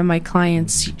organization, and one of my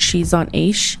clients, she's on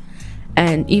AISH,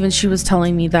 and even she was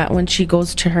telling me that when she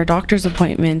goes to her doctor's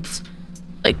appointments,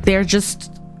 they're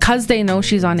just, because they know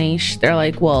she's on AISH, they're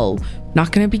like, well,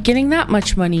 not going to be getting that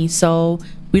much money, so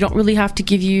we don't really have to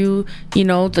give you,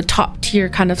 the top tier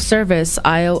kind of service.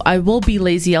 I will be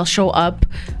lazy. I'll show up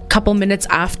a couple minutes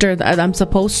after that I'm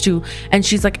supposed to. And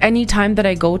she's like, anytime that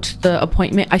I go to the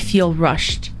appointment, I feel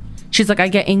rushed. She's like, I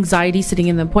get anxiety sitting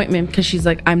in the appointment, because she's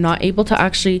like, I'm not able to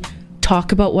actually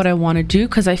talk about what I want to do,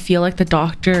 because I feel like the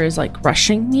doctor is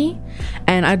rushing me.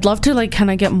 And I'd love to kind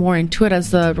of get more into it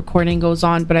as the recording goes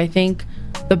on, but I think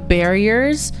the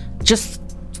barriers, just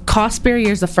cost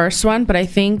barriers, the first one, but I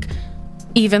think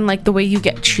even the way you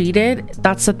get treated,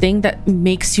 that's the thing that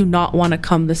makes you not want to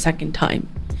come the second time.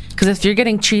 Because if you're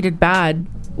getting treated bad,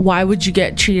 why would you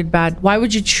get treated bad? Why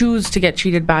would you choose to get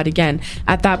treated bad again?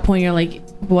 At that point, you're like,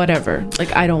 whatever,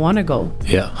 I don't want to go.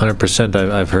 Yeah, 100%.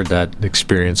 I've heard that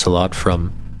experience a lot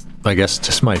from, I guess,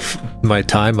 just my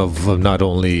time of not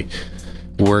only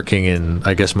working in,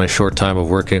 I guess, my short time of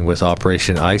working with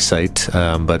Operation Eyesight,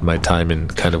 but my time in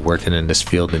kind of working in this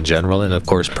field in general, and of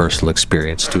course personal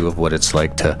experience too of what it's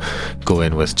like to go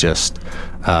in with just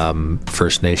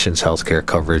First Nations healthcare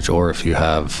coverage, or if you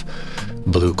have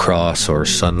Blue Cross or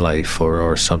Sun Life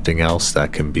or something else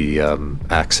that can be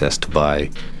accessed by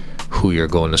who you're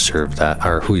going to serve that,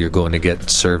 or who you're going to get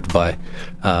served by,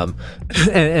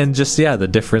 and just the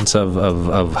difference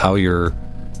of how you're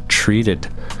treated,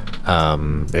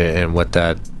 and what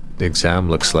that exam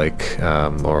looks like,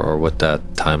 or what that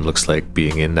time looks like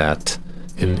being in that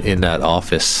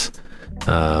office.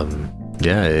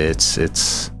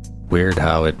 It's weird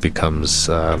how it becomes,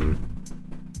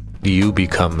 you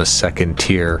become a second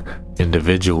tier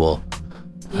individual.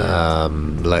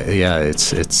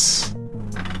 It's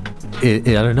I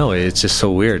don't know. It's just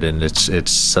so weird, and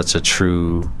it's such a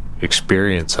true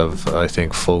experience of, I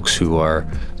think, folks who are,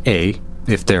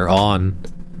 if they're on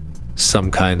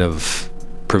some kind of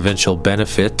provincial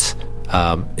benefit,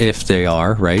 if they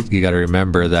are, right, you got to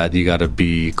remember that you got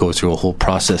to go through a whole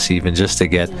process even just to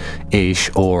get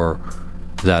AISH or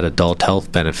that adult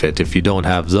health benefit. If you don't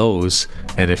have those,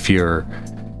 and if you're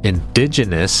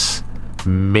Indigenous,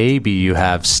 maybe you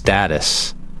have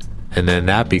status, and then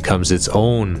that becomes its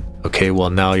own, okay, well,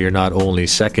 now you're not only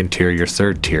second tier, you're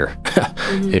third tier,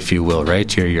 if you will,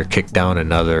 right? You're kicked down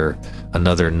another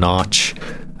notch,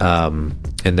 and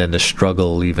then the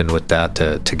struggle even with that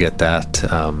to get that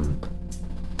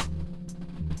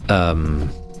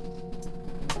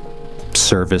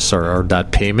service or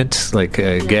that payment. Like,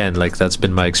 again, like that's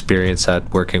been my experience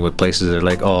at working with places that are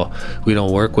like, oh, we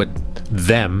don't work with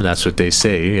them, that's what they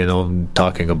say,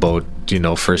 talking about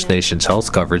First Nations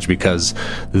health coverage, because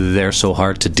they're so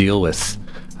hard to deal with,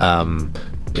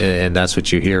 and that's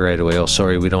what you hear right away. Oh,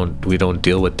 sorry, we don't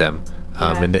deal with them.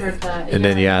 And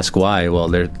then you ask why. Well,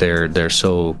 they're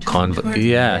so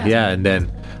and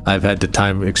then I've had the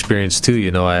time experience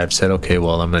too. I've said, okay,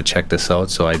 well, I'm going to check this out.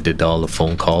 So I did all the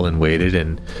phone call and waited,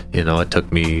 and it took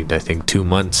me, I think, 2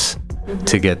 months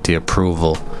to get the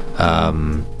approval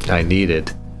I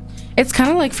needed. It's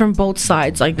kind of like from both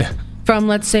sides, like from,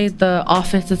 let's say, the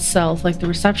office itself, like the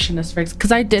receptionist,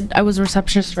 because I was a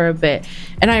receptionist for a bit,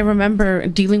 and I remember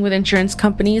dealing with insurance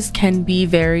companies can be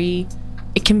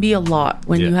a lot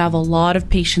when you have a lot of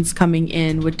patients coming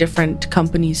in with different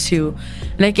companies too.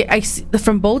 And I see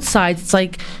from both sides, it's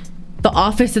like the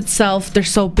office itself, they're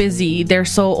so busy, they're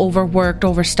so overworked,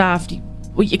 overstaffed,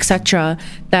 etc.,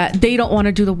 that they don't want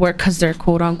to do the work because they're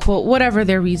quote unquote, whatever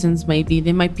their reasons may be.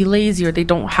 They might be lazy, or they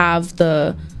don't have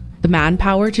the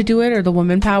manpower to do it, or the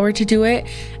woman power to do it,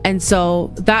 and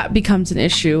so that becomes an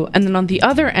issue. And then on the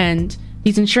other end,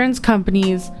 these insurance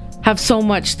companies have so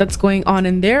much that's going on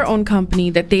in their own company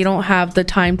that they don't have the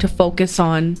time to focus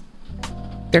on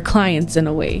their clients in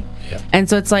a way. Yeah. And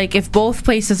so it's like, if both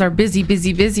places are busy,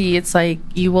 it's like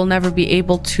you will never be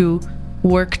able to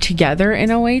work together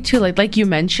in a way too. Like you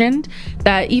mentioned,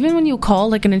 that even when you call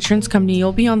like an insurance company,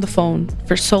 you'll be on the phone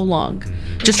for so long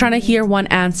just trying to hear one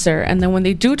answer, and then when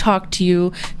they do talk to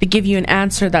you, they give you an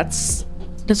answer that's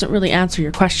doesn't really answer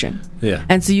your question. Yeah.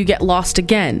 And so you get lost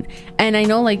again. And I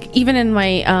know, like, even in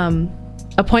my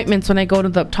appointments when I go to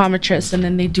the optometrist and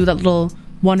then they do that little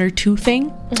 1 or 2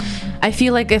 thing, I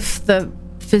feel like if the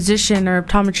physician or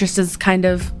optometrist is kind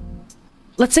of,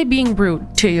 let's say, being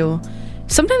rude to you,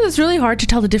 sometimes it's really hard to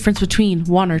tell the difference between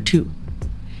 1 or 2.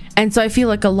 And so I feel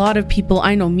like a lot of people,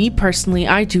 I know me personally,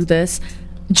 I do this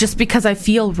just because I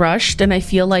feel rushed, and I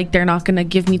feel like they're not going to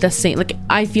give me the same, like,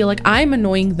 I feel like I'm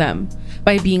annoying them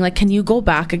by being like, can you go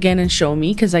back again and show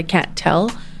me, because I can't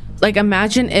tell. Like,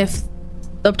 imagine if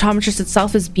the optometrist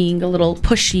itself is being a little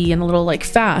pushy and a little like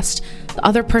fast, the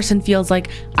other person feels like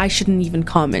I shouldn't even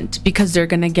comment because they're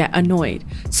gonna get annoyed,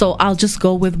 so I'll just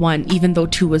go with 1 even though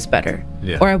 2 was better.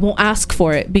 Or I won't ask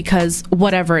for it because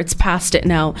whatever, it's past it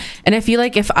now. And I feel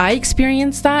like if I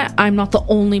experience that, I'm not the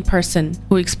only person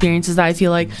who experiences that. I feel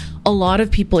like a lot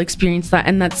of people experience that,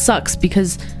 and that sucks,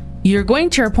 because you're going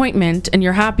to your appointment and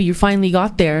you're happy you finally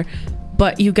got there,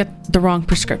 but you get the wrong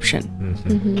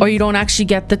prescription. Or you don't actually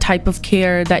get the type of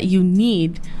care that you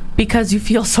need because you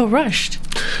feel so rushed.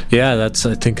 Yeah, that's,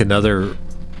 I think, another,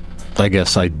 I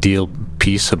guess, ideal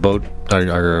piece about,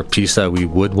 or piece that we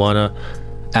would want to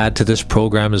add to this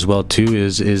program as well too,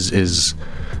 is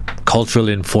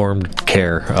culturally informed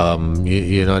care.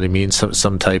 You know what I mean?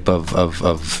 Some type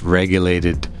of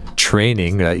regulated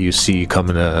training that you see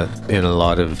coming in a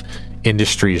lot of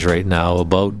industries right now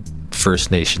about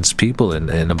First Nations people,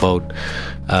 and about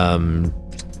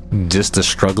just the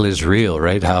struggle is real,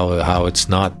 right? How it's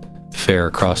not fair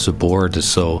across the board,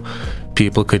 so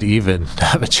people could even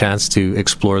have a chance to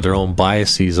explore their own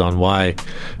biases on why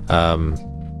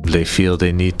they feel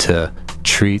they need to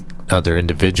treat other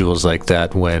individuals like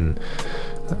that when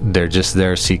they're just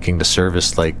there seeking the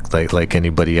service like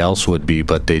anybody else would be,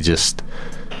 but they just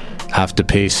have to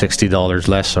pay $60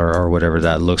 less or whatever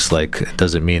that looks like. It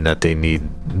doesn't mean that they need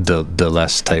the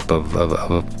less type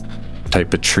of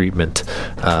treatment,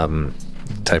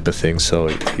 type of thing. So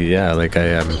yeah, like I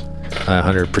am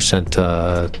 100%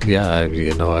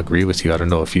 I agree with you. I don't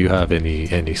know if you have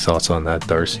any thoughts on that,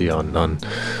 Darcy, on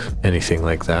anything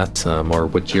like that, or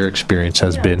what your experience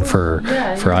has been for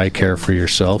eye care for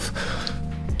yourself.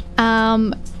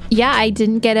 I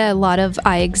didn't get a lot of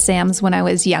eye exams when I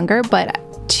was younger, but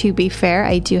to be fair,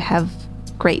 I do have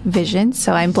great vision,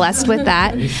 so I'm blessed with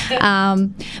that.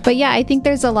 But yeah, I think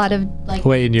there's a lot of like.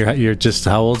 Wait, and you're just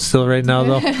how old still right now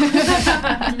though?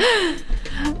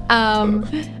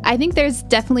 I think there's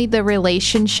definitely the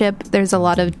relationship. There's a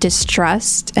lot of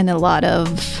distrust and a lot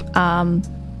of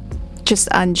just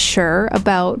unsure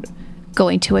about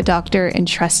going to a doctor and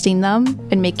trusting them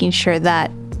and making sure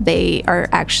that they are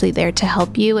actually there to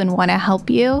help you and want to help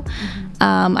you.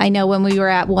 I know when we were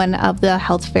at one of the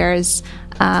health fairs,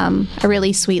 a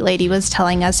really sweet lady was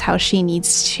telling us how she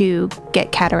needs to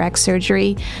get cataract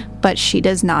surgery, but she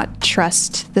does not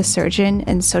trust the surgeon,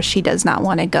 and so she does not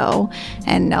want to go.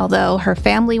 And although her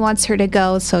family wants her to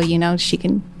go so, she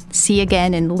can see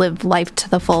again and live life to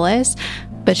the fullest,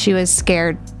 but she was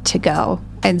scared to go.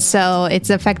 And so it's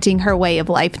affecting her way of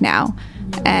life now.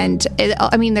 And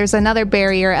there's another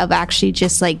barrier of actually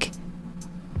just like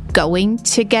going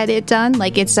to get it done.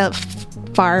 Like it's a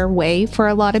far away for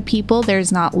a lot of people.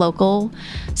 There's not local.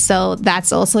 So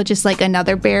that's also just like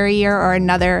another barrier or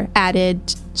another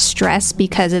added stress,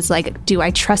 because it's like, do I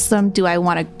trust them? Do I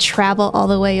want to travel all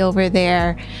the way over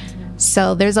there?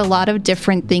 So there's a lot of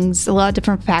different things, a lot of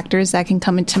different factors that can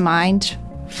come into mind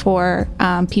for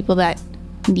people that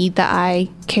need the eye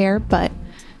care. But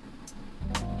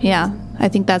yeah, I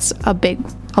think that's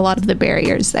a lot of the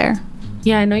barriers there.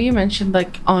 Yeah, I know you mentioned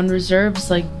like on reserves,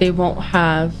 like they won't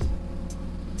have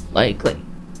like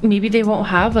maybe they won't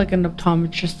have like an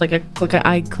optometrist, like an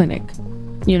eye clinic,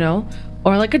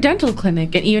 or like a dental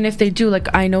clinic. And even if they do, like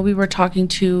I know we were talking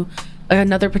to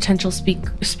another potential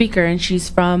speaker, and she's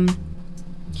from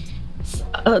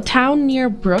a town near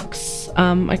Brooks.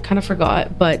 I kind of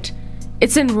forgot, but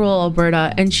it's in rural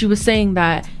Alberta, and she was saying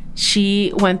that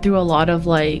she went through a lot of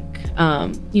like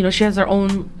she has her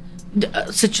own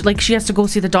she has to go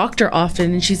see the doctor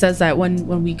often, and she says that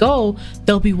when we go,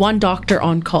 there'll be one doctor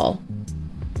on call.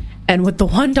 And with the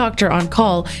one doctor on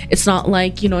call, it's not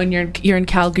like you're in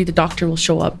Calgary, the doctor will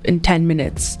show up in 10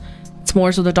 minutes. It's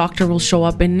more so the doctor will show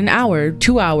up in an hour,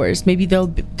 2 hours. Maybe they'll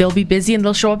be busy and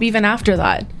they'll show up even after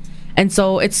that. And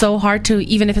so it's so hard to,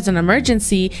 even if it's an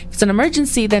emergency,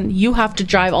 then you have to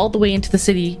drive all the way into the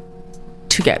city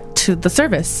to get to the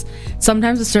service.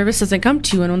 Sometimes the service doesn't come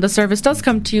to you, and when the service does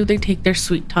come to you, they take their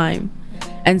sweet time.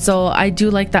 And so I do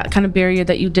like that kind of barrier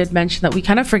that you did mention, that we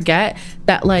kind of forget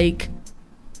that, like,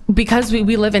 because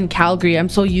we live in Calgary, I'm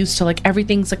so used to like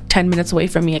everything's like 10 minutes away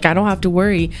from me, like I don't have to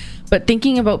worry. But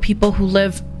thinking about people who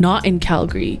live not in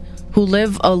Calgary, who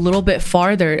live a little bit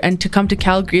farther, and to come to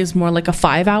Calgary is more like a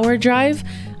 5-hour drive,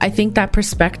 I think that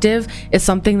perspective is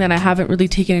something that I haven't really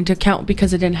taken into account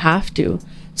because I didn't have to.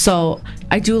 So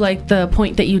I do like the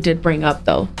point that you did bring up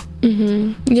though.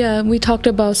 Mm-hmm. Yeah, we talked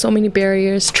about so many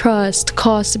barriers: trust,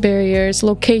 cost barriers,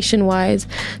 location wise.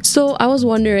 So I was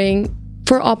wondering,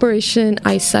 for Operation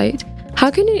Eyesight,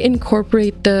 how can it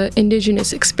incorporate the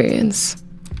Indigenous experience?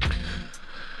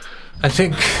 I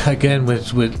think again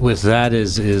with that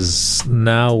is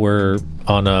now we're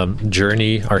on a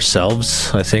journey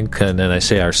ourselves. I think, and I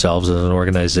say ourselves as an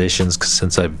organization, because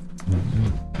since I've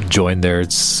joined there,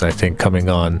 it's I think coming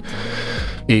on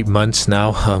 8 months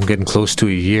now. I'm getting close to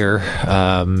a year.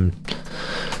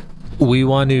 We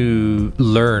want to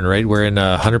learn, right? We're in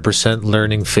a 100%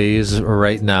 learning phase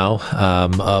right now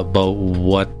about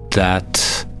what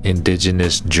that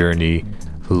Indigenous journey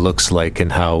looks like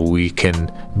and how we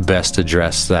can best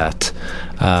address that.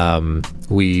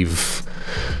 We've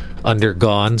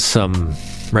undergone some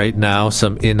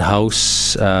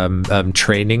in-house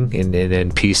training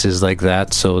in pieces like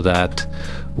that, so that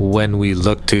when we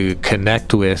look to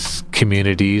connect with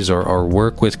communities or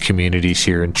work with communities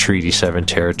here in Treaty 7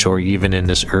 territory, even in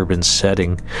this urban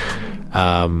setting,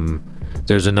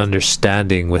 there's an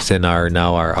understanding within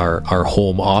our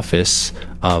home office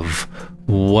of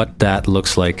what that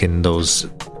looks like in those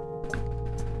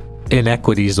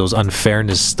inequities, those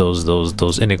unfairness,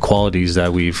 those inequalities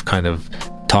that we've kind of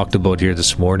talked about here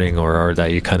this morning, or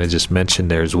that you kind of just mentioned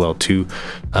there as well too,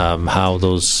 how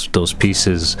those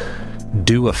pieces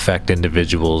do affect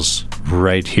individuals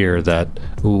right here that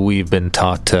we've been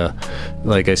taught to,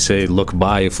 like I say, look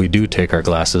by if we do take our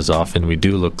glasses off and we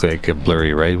do look like a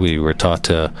blurry, right? We were taught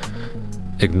to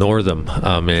ignore them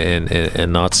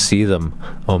and not see them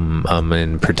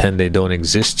and pretend they don't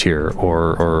exist here,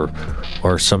 or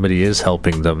somebody is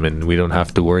helping them and we don't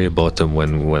have to worry about them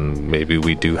when maybe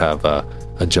we do have a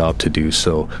job to do.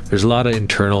 So there's a lot of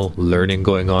internal learning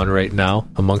going on right now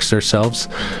amongst ourselves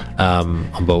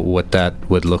about what that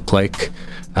would look like,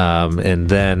 and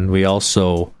then we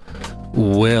also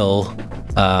will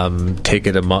take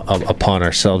it upon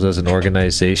ourselves as an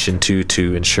organization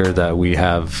to ensure that we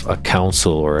have a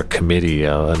council or a committee,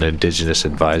 an Indigenous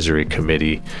advisory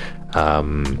committee,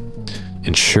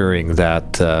 ensuring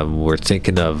that we're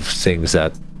thinking of things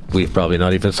that we've probably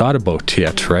not even thought about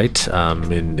yet, right?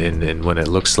 And when it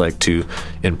looks like to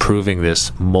improving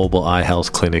this mobile eye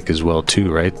health clinic as well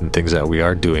too, right? And things that we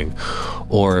are doing.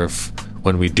 Or if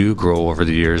when we do grow over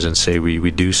the years and say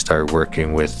we do start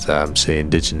working with, say,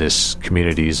 Indigenous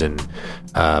communities and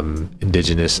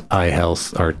Indigenous eye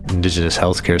health or Indigenous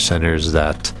healthcare centers,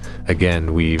 that,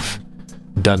 again, we've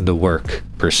done the work,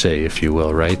 per se, if you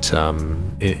will, right?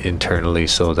 Internally,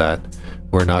 so that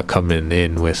we're not coming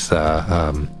in with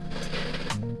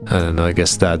I don't know, I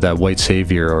guess that white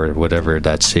savior or whatever,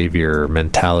 that savior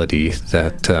mentality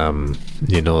that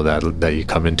that you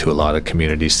come into a lot of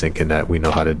communities thinking that we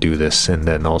know how to do this, and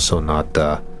then also not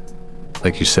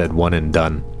like you said, one and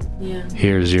done. Yeah.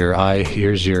 Here's your eye,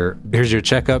 here's your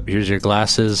checkup, here's your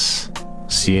glasses,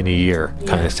 see you in a year,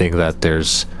 kind of thing. That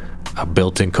there's a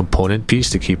built-in component piece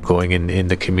to keep going in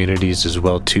the communities as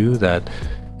well too, that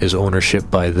is ownership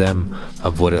by them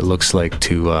of what it looks like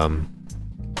to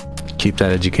keep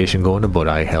that education going about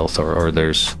eye health, or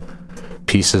there's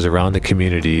pieces around the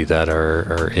community that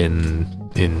are in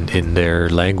their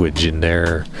language, in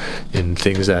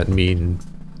things that mean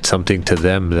something to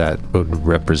them, that would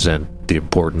represent the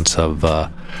importance of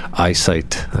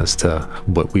eyesight as to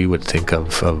what we would think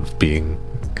of being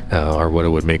or what it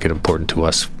would make it important to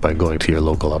us by going to your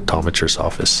local optometrist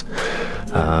office.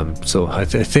 So I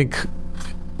think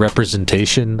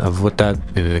representation of what that,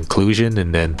 and inclusion,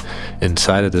 and then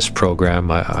inside of this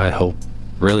program, I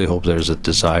really hope there's a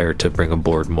desire to bring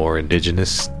aboard more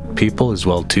Indigenous people as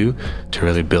well too, to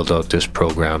really build out this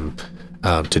program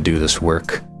to do this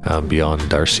work beyond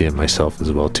Darcy and myself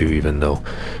as well too, even though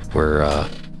we're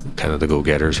kind of the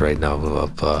go-getters right now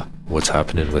of what's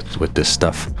happening with this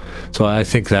stuff. So I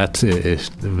think that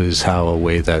is how a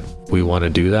way that we want to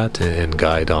do that and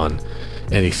guide on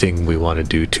anything we want to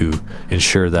do to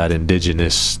ensure that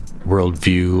Indigenous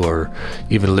worldview or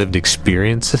even lived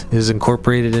experience is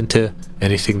incorporated into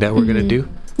anything that we're going to do.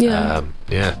 Yeah.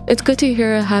 It's good to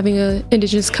hear having an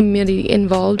Indigenous community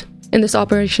involved in this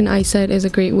Operation Eyesight is a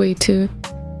great way to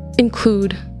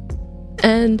include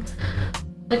and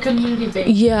the community base.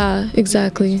 Yeah,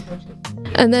 exactly.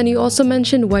 And then you also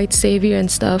mentioned white savior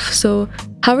and stuff. So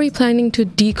how are you planning to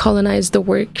decolonize the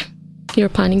work you're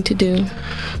planning to do?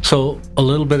 So a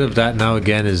little bit of that now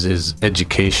again is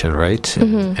education, right?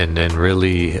 Mm-hmm. And then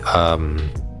really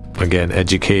again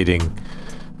educating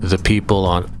the people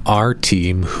on our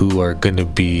team who are going to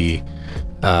be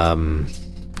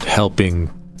helping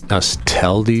us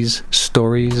tell these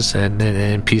stories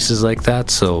and pieces like that.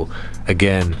 So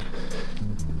again,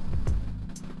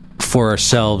 for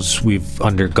ourselves, we've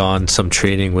undergone some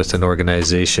training with an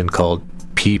organization called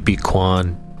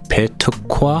Pipiquan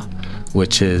Petukwa,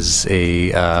 which is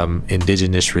a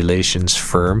Indigenous relations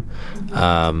firm,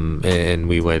 and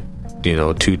we went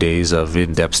 2 days of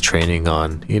in-depth training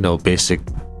on basic,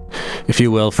 if you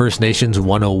will, First Nations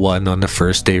 101 on the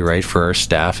first day, right, for our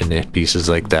staff and pieces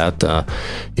like that.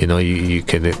 You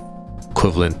can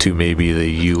equivalent to maybe the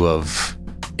U of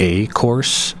A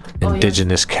course,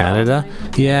 Indigenous Canada.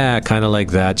 Yeah, kind of like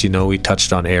that. We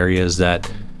touched on areas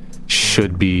that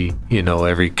should be,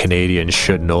 every Canadian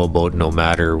should know about, no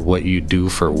matter what you do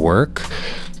for work.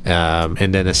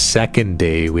 And then a second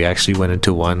day, we actually went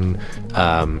into one,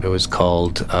 it was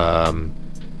called, hang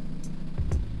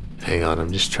on,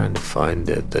 I'm just trying to find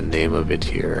the name of it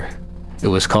here. It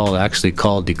was called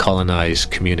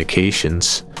Decolonize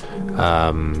Communications,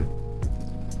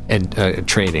 and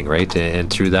training, right? And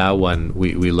through that one,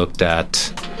 we looked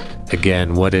at,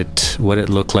 again, what it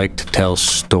looked like to tell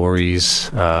stories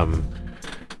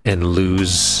and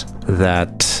lose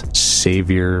that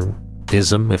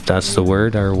saviorism, if that's the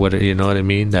word, or what, you know what I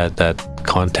mean, that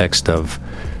context of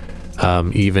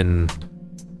even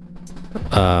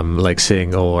like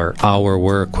saying, or our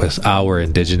work with our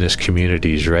Indigenous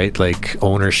communities, right? Like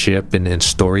ownership and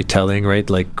storytelling, right?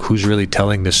 Like who's really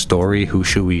telling this story? Who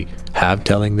should we have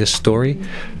telling this story?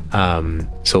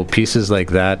 So pieces like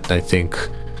that, I think,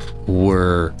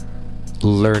 we're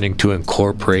learning to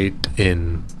incorporate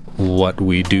in what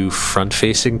we do front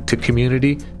facing to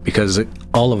community, because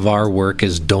all of our work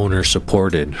is donor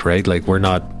supported, right? Like we're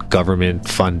not government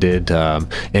funded,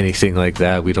 anything like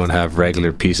that. We don't have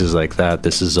regular pieces like that.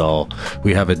 This is all,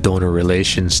 we have a donor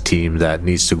relations team that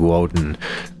needs to go out and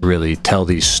really tell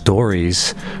these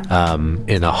stories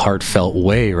in a heartfelt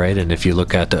way, right? And if you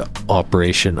look at the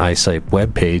Operation Eyesight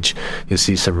webpage, you'll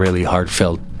see some really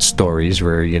heartfelt stories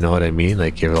where, you know what I mean,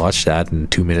 like you watch that and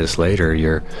 2 minutes later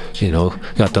you're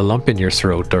got the lump in your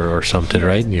throat or something,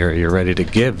 right? And you're ready to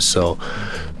give. So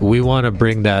we want to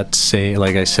bring that same,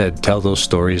 like I said, tell those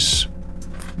stories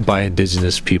by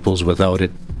Indigenous peoples without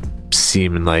it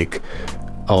seeming like,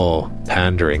 oh,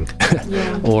 pandering,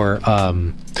 or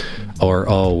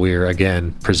oh, we're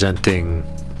again presenting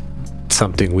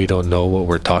something we don't know what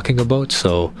we're talking about.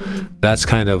 So that's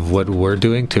kind of what we're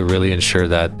doing to really ensure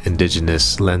that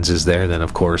Indigenous lens is there. Then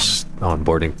of course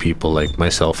onboarding people like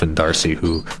myself and Darcy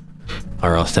who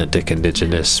are authentic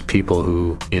Indigenous people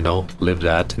who, you know, live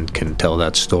that and can tell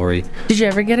that story. Did you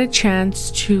ever get a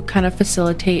chance to kind of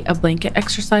facilitate a blanket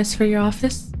exercise for your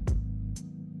office?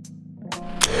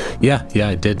 Yeah,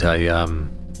 I did.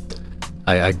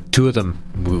 I two of them.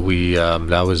 We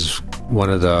that was one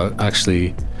of the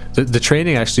actually. The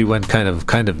training actually went kind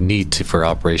of neat for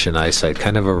Operation Eyesight,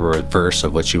 kind of a reverse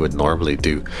of what you would normally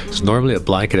do. So normally a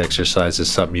blanket exercise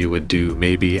is something you would do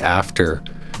maybe after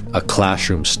a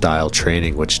classroom style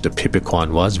training, which the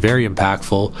Pipiquan was very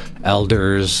impactful.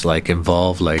 Elders like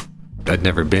involved, like I'd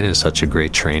never been in such a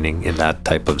great training in that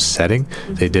type of setting.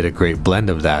 They did a great blend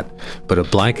of that. But a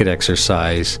blanket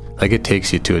exercise, like it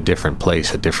takes you to a different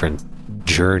place, a different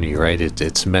journey, right?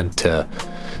 It's meant to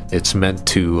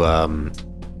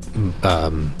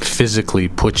physically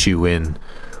put you in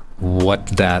what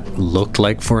that looked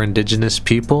like for Indigenous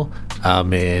people,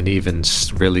 and even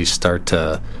really start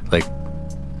to like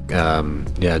I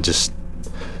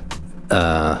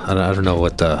don't know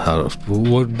what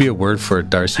would be a word for it,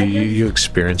 Darcy. You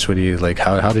experienced when you like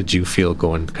how did you feel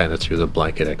going kind of through the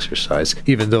blanket exercise,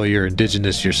 even though you're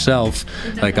Indigenous yourself?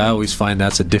 Like I always find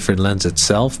that's a different lens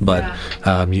itself, but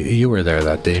you were there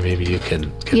that day. Maybe you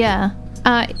can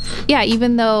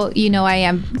even though, you know, I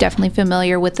am definitely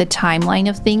familiar with the timeline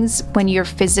of things, when you're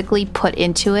physically put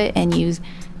into it and you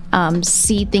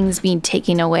see things being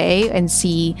taken away and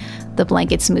see the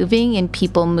blankets moving and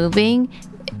people moving,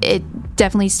 it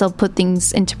definitely still put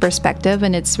things into perspective,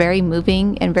 and it's very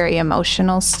moving and very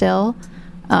emotional still.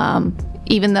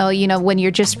 Even though, you know, when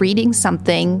you're just reading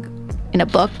something in a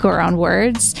book or on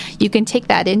words, you can take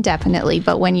that indefinitely,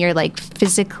 but when you're like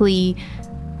physically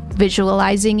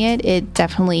visualizing it, it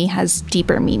definitely has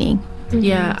deeper meaning.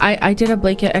 Yeah, I did a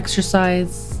blanket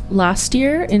exercise last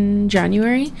year in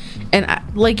January, and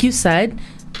like you said,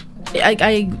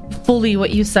 I fully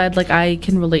what you said, like I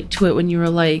can relate to it when you were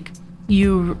like,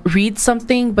 you read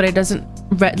something but it doesn't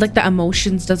like the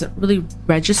emotions doesn't really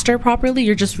register properly,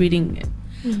 you're just reading it.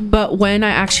 But when I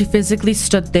actually physically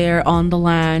stood there on the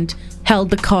land, held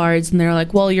the cards, and they're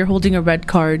like, well, you're holding a red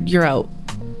card, you're out.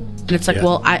 And it's like,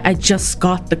 well, I just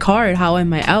got the card. How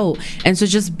am I out? And so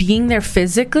just being there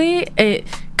physically, it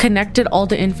connected all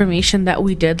the information that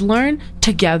we did learn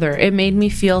together. It made me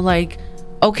feel like,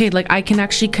 okay, like I can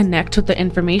actually connect with the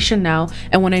information now.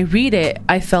 And when I read it,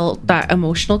 I felt that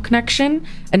emotional connection.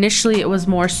 Initially, it was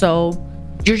more so,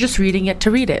 you're just reading it to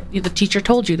read it. The teacher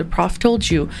told you, the prof told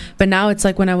you. But now it's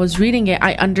like when I was reading it,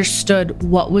 I understood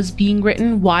what was being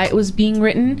written, why it was being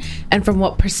written, and from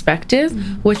what perspective,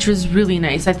 which was really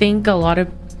nice. I think a lot of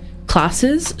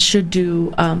classes should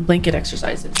do blanket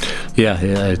exercises. Yeah,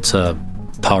 it's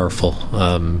powerful,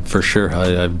 for sure.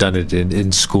 I've done it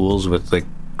in schools with like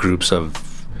groups of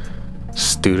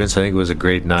students. I think it was a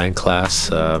grade 9 class,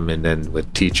 and then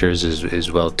with teachers as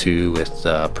well too, with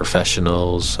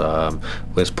professionals,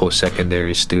 with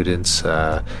post-secondary students,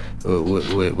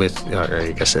 with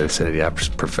I guess I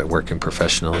said working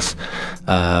professionals.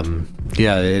 And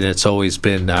it's always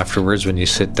been afterwards when you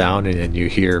sit down and you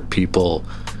hear people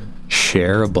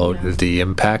share about the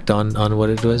impact on what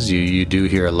it was. You do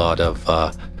hear a lot of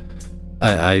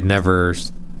I never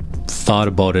thought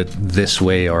about it this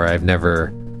way, or I've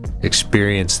never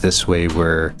experienced this way,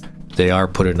 where they are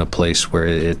put in a place where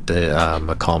it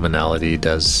a commonality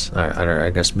does, or I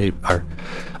guess maybe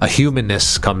a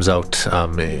humanness comes out,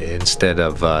 instead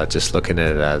of just looking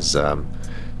at it as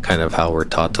kind of how we're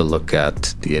taught to look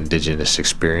at the Indigenous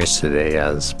experience today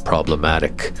as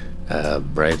problematic,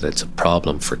 right? It's a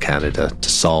problem for Canada to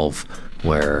solve,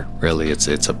 where really it's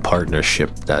a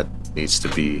partnership that needs to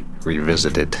be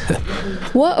revisited.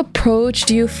 What approach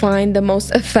do you find the most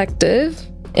effective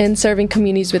in serving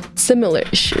communities with similar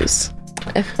issues,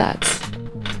 if that's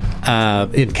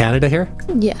in Canada here?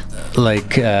 Yeah,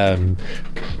 like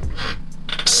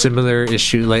similar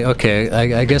issue, like, okay,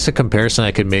 I guess a comparison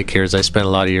I could make here is I spent a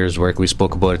lot of years work, we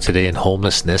spoke about it today, in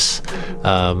homelessness,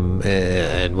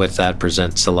 and with that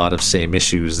presents a lot of same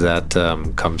issues that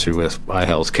come through with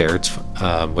iHealthcare. It's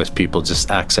with people just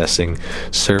accessing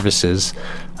services,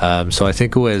 so I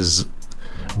think it was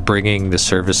bringing the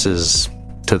services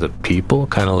to the people,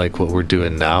 kind of like what we're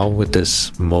doing now with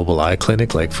this mobile eye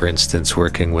clinic. Like, for instance,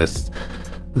 working with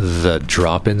the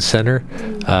drop-in center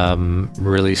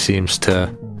really seems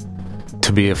to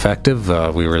be effective.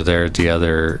 We were there the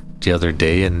other the other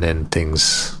day, and then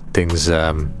things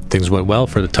went well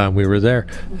for the time we were there,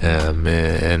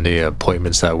 and the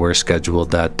appointments that were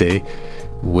scheduled that day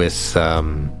with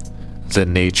the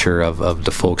nature of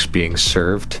the folks being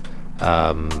served.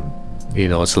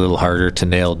 It's a little harder to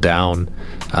nail down.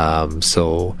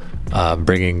 So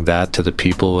bringing that to the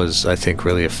people was, I think,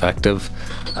 really effective.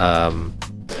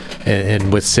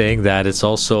 And with saying that, it's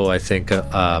also, I think,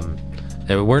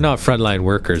 and we're not frontline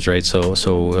workers, right? So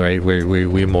right,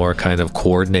 we more kind of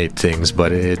coordinate things,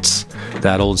 but it's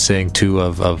that old saying too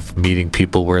of meeting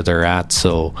people where they're at.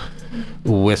 So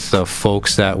with the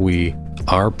folks that we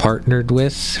are partnered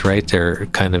with, right, there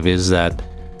kind of is that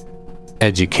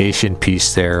education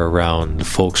piece there around the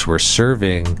folks we're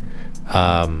serving,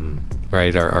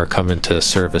 right, are coming to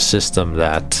serve a system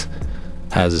that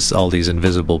has all these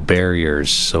invisible barriers,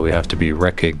 so we have to be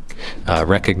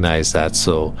recognize that.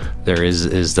 So there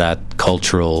is that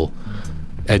cultural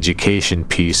education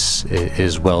piece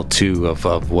as well too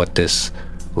of what this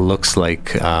looks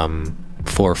like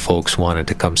for folks wanting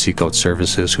to come seek out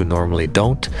services who normally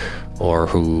don't, or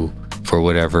who for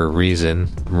whatever reason,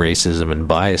 racism and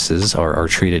biases are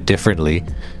treated differently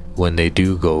when they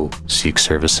do go seek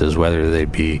services, whether they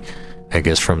be, I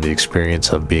guess, from the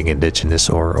experience of being Indigenous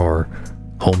or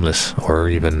homeless, or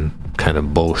even kind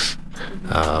of both.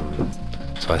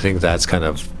 So I think that's kind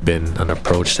of been an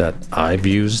approach that I've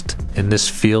used in this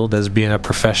field as being a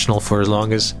professional for as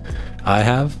long as I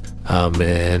have.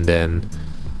 And then,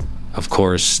 of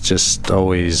course, just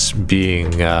always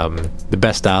being the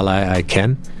best ally I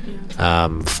can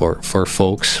for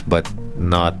folks, but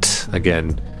not,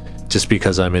 again, just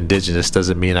because I'm Indigenous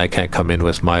doesn't mean I can't come in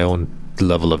with my own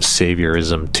level of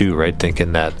saviorism too, right?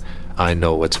 Thinking that I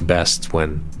know what's best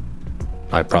when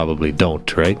I probably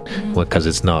don't, right? Because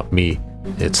it's not me,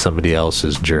 it's somebody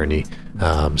else's journey.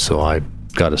 So I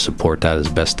got to support that as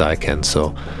best I can.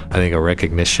 So I think a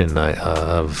recognition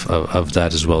of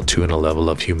that as well too, and a level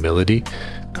of humility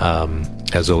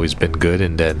has always been good.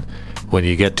 And then when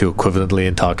you get to equivalently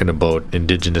in talking about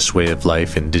Indigenous way of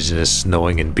life, Indigenous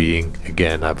knowing and being,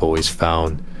 again, I've always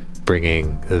found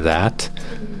bringing that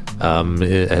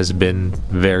it has been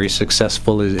very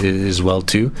successful as well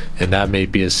too. And that may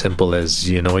be as simple as,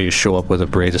 you show up with a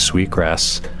braid of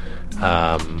sweetgrass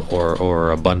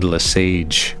or a bundle of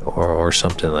sage or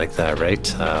something like that, right?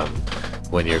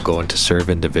 When you're going to serve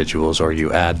individuals, or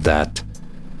you add that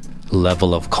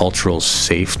level of cultural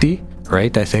safety,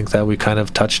 right? I think that we kind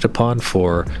of touched upon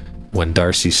for when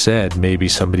Darcy said maybe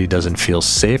somebody doesn't feel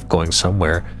safe going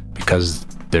somewhere because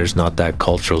there's not that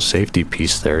cultural safety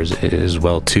piece there as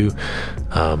well too,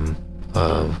 kind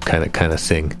of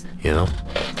thing, I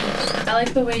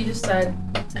like the way you said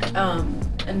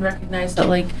and recognize that,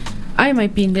 like, I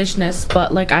might be Indigenous,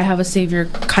 but like I have a savior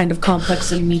kind of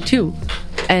complex in me too,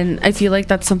 and I feel like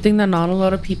that's something that not a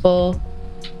lot of people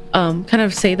kind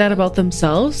of say that about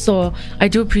themselves. So I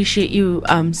do appreciate you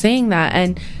saying that,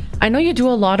 and I know you do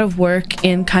a lot of work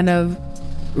in kind of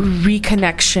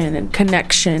reconnection and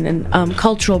connection and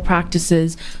cultural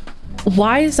practices.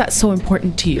 Why is that so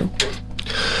important to you?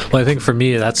 Well, I think for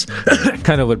me, that's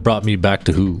kind of what brought me back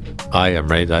to who I am,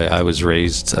 right? I was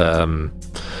raised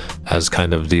as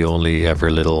kind of the only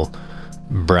ever little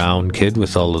brown kid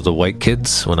with all of the white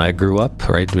kids when I grew up,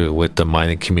 right? With the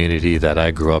mining community that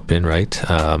I grew up in, right?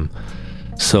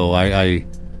 So I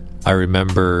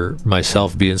remember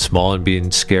myself being small and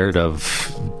being scared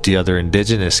of the other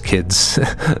Indigenous kids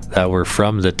that were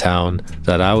from the town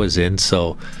that I was in.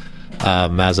 So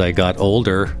as I got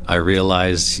older, I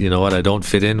realized, you know what, I don't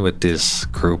fit in with this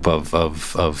group of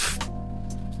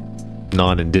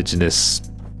non-Indigenous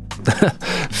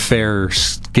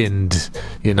fair-skinned,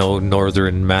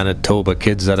 northern Manitoba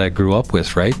kids that I grew up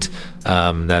with, right?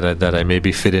 That I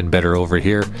maybe fit in better over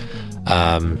here.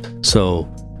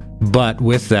 But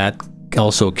with that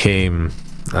also came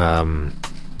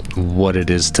what it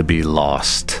is to be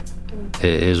lost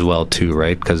as well too,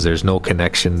 right? Because there's no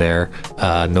connection there.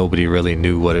 Nobody really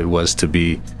knew what it was to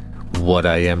be what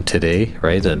I am today,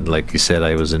 right? And like you said,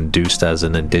 I was induced as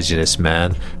an Indigenous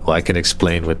man. Well, I can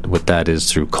explain what that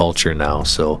is through culture now.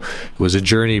 So it was a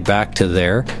journey back to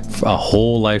there, a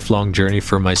whole lifelong journey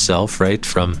for myself, right?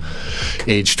 From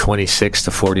age 26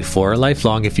 to 44,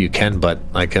 lifelong if you can, but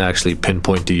I can actually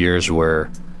pinpoint the years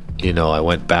where, I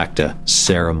went back to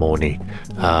ceremony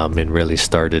and really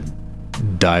started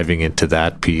diving into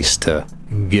that piece to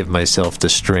give myself the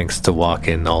strength to walk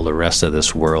in all the rest of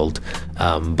this world,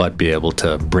 but be able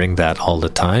to bring that all the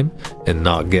time and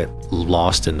not get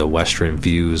lost in the Western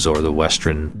views or the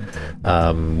Western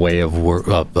way of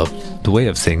the way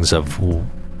of things, of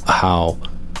how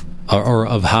or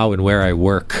of how and where I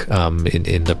work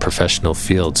in the professional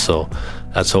field. So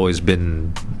that's always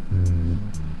been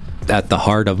at the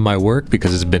heart of my work,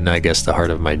 because it's been, I guess, the heart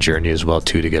of my journey as well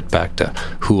too, to get back to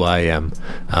who I am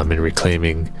and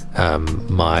reclaiming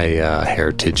my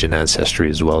heritage and ancestry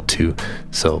as well too.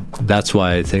 So that's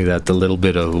why I think that the little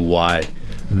bit of why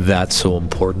that's so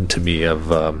important to me,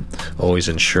 of always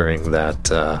ensuring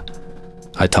that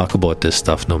I talk about this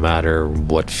stuff no matter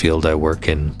what field I work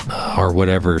in, or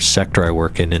whatever sector I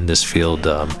work in this field,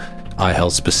 eye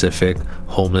health specific,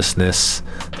 homelessness,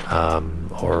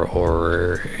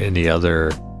 or any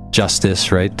other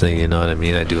justice, right? You know what I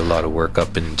mean? I do a lot of work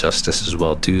up in justice as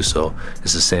well too, so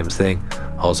it's the same thing.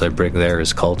 All I bring there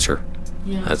is culture.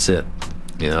 Yeah. That's it.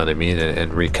 You know what I mean?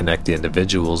 And reconnect the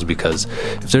individuals, because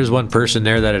if there's one person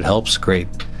there that it helps, great.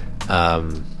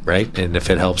 Right? And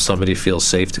if it helps somebody feel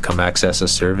safe to come access a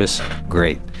service,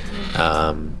 great.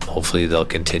 Hopefully they'll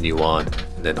continue on.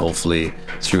 And then hopefully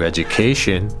through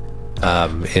education,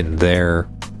 in their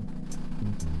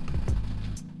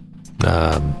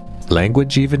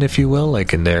language, even, if you will,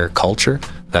 like in their culture,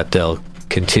 that they'll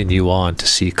continue on to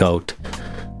seek out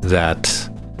that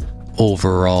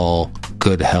overall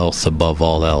good health above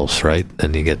all else, right?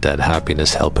 And you get that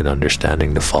happiness, help, and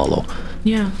understanding to follow.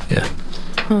 Yeah.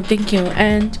 Oh, thank you.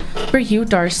 And for you,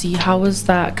 Darcy, how was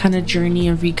that kind of journey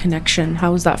of reconnection?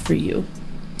 How was that for you?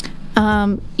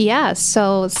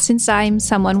 So since I'm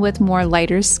someone with more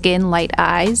lighter skin, light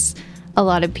eyes, a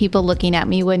lot of people looking at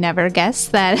me would never guess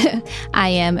that I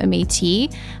am a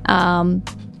Métis.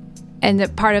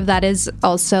 And part of that is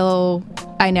also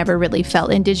I never really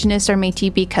felt Indigenous or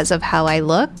Métis because of how I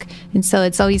look. And so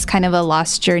it's always kind of a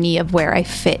lost journey of where I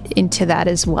fit into that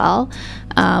as well.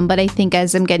 But I think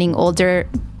as I'm getting older,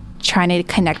 trying to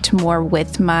connect more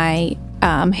with my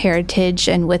heritage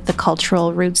and with the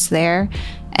cultural roots there.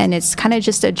 And it's kind of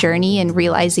just a journey, and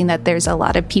realizing that there's a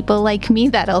lot of people like me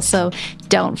that also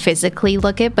don't physically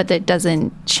look it, but that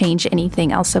doesn't change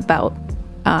anything else about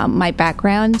my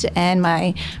background and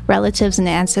my relatives and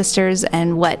ancestors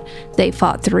and what they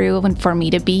fought through and for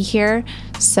me to be here.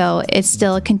 So it's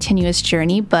still a continuous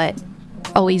journey, but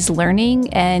always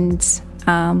learning and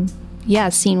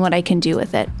seeing what I can do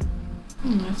with it.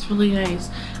 That's really nice.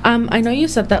 I know you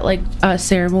said that like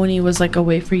ceremony was like a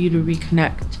way for you to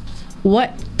reconnect.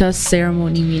 What does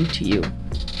ceremony mean to you?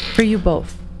 For you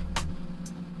both.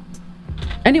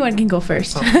 Anyone can go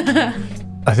first.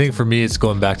 I think for me, it's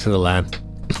going back to the land.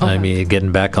 Okay. I mean,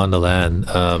 getting back on the land,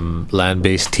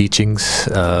 land-based teachings,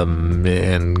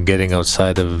 and getting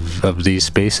outside of these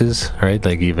spaces, right?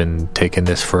 Like even taking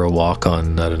this for a walk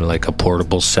on, I don't know, like a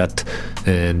portable set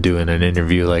and doing an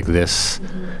interview like this,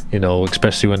 you know,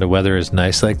 especially when the weather is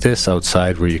nice like this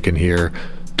outside, where you can hear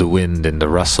the wind and the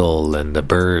rustle and the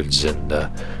birds and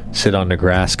sit on the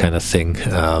grass kind of thing.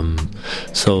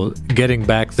 So getting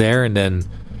back there, and then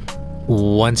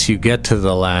once you get to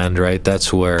the land, right,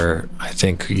 that's where I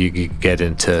think you get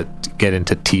into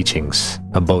teachings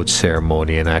about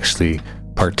ceremony and actually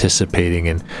participating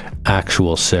in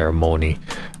actual ceremony,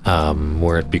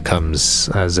 where it becomes,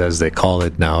 as they call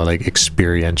it now, like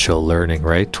experiential learning,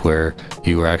 right, where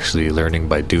you are actually learning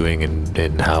by doing,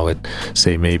 and how it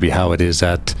is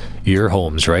at your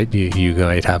homes, right? You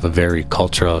might have a very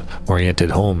cultural oriented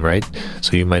home, right?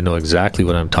 So you might know exactly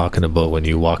what I'm talking about. When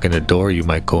you walk in the door, you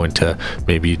might go into,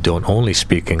 maybe you don't only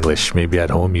speak English, maybe at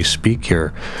home you speak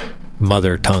your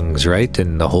mother tongues, right?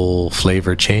 And the whole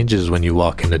flavor changes when you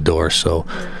walk in the door. So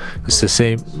it's the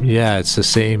same. Yeah, it's the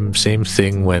same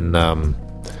thing when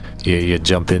you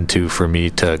jump into, for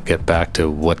me to get back to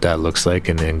what that looks like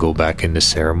and then go back into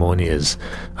ceremony, is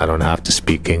I don't have to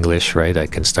speak English, right? I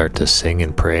can start to sing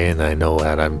and pray, and I know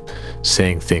that I'm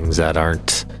saying things that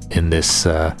aren't in this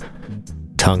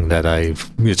tongue that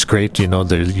it's great, you know,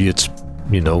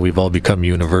 we've all become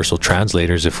universal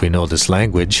translators if we know this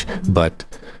language, but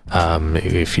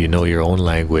if you know your own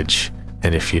language,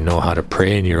 and if you know how to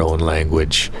pray in your own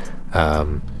language,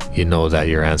 you know that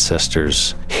your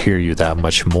ancestors hear you that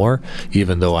much more,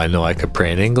 even though I know I could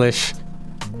pray in English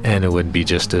and it would be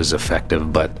just as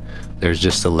effective. But there's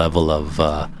just a level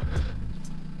of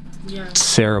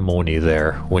ceremony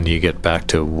there when you get back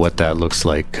to what that looks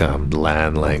like,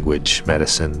 land, language,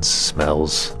 medicines,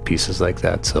 smells, pieces like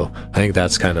that. So I think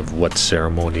that's kind of what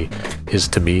ceremony is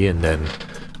to me, and then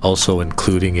also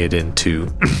including it into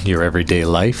your everyday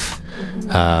life.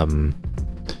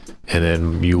 And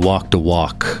then you walk the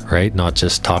walk, right? Not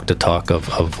just talk the talk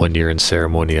of when you're in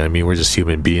ceremony. I mean, we're just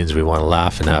human beings. We want to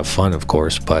laugh and have fun, of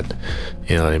course, but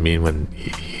you know what I mean? When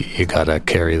you gotta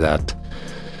carry that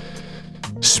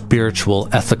spiritual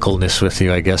ethicalness with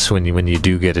you, I guess, when you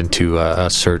do get into a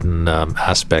certain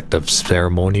aspect of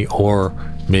ceremony, or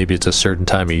maybe it's a certain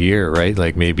time of year, right?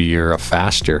 Like maybe you're a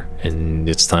faster and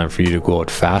it's time for you to go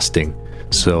out fasting.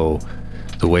 So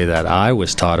the way that I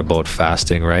was taught about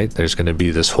fasting, right, there's going to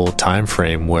be this whole time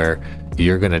frame where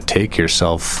you're going to take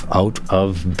yourself out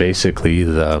of basically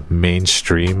the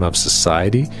mainstream of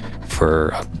society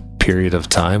for a period of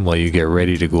time while you get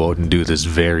ready to go out and do this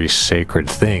very sacred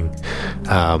thing,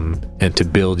 and to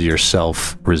build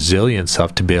yourself resilience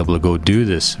up to be able to go do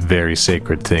this very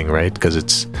sacred thing, right? Because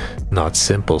it's not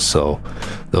simple. So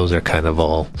those are kind of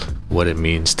all what it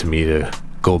means to me to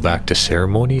go back to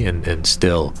ceremony and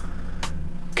still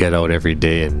get out every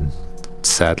day and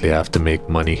sadly have to make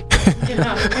money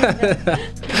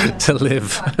to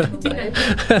live.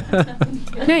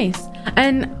 Nice.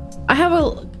 And I have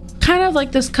a kind of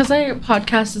like this, because our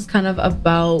podcast is kind of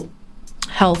about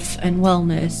health and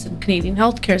wellness and Canadian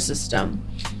healthcare system.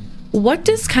 What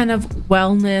does kind of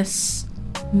wellness,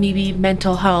 maybe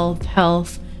mental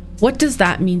health, what does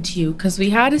that mean to you? Because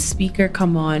we had a speaker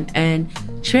come on and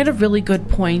she made a really good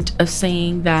point of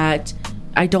saying that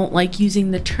I don't like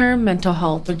using the term mental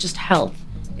health or just health.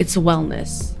 It's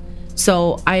wellness.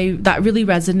 So that really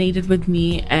resonated with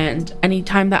me, and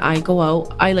anytime that I go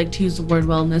out, I like to use the word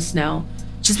wellness now,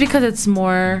 just because it's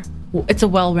a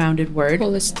well-rounded word.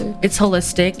 Holistic. It's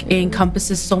holistic. It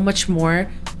encompasses so much more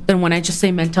than when I just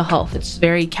say mental health. It's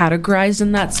very categorized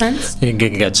in that sense. You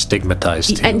can get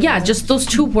stigmatized too. And yeah, just those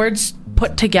two words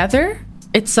put together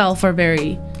itself are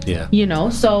very,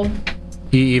 so...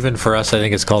 Even for us, I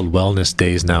think it's called wellness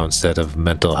days now instead of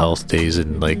mental health days,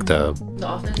 and like the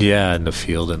office. In the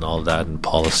field and all that, and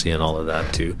policy and all of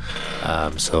that too.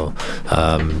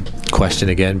 Question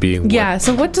again being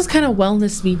so what does kind of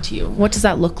wellness mean to you? What does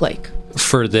that look like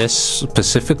for this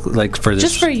specific, like for this,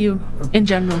 just for you in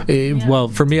general? Well,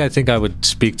 for me, I think I would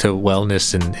speak to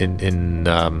wellness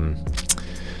in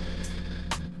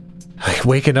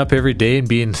waking up every day and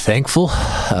being thankful,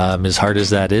 as hard as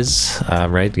that is,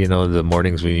 right? The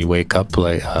mornings when you wake up,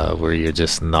 where you're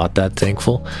just not that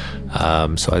thankful.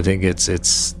 So I think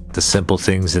it's the simple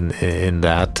things in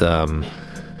that,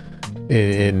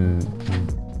 in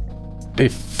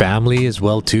family as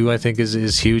well too. I think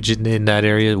is huge in that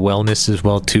area. Wellness as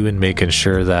well too, and making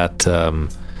sure that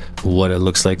what it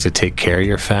looks like to take care of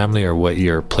your family, or what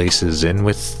your place is in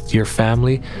with your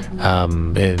family,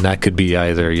 and that could be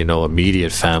either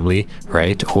immediate family,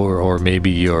 right, or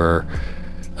maybe you're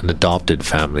an adopted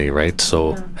family, right?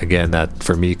 So again, that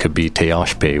for me could be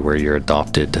teoshpe, where you're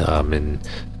adopted, and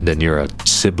then you're a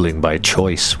sibling by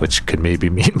choice, which could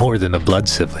maybe mean more than a blood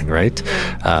sibling, right?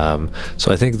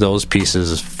 So I think those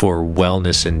pieces for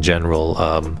wellness in general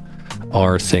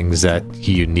are things that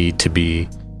you need to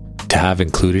have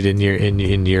included in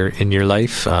your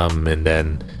life, and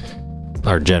then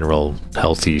our general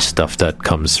healthy stuff that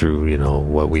comes through,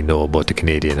 what we know about the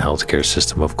Canadian healthcare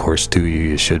system, of course, too.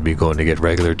 You should be going to get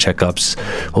regular checkups,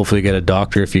 hopefully get a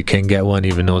doctor if you can get one,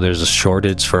 even though there's a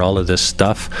shortage for all of this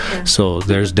stuff. So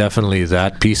there's definitely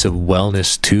that piece of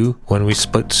wellness too when we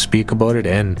speak about it,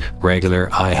 and regular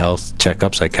eye health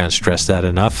checkups. I can't stress that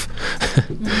enough.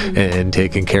 and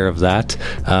taking care of that,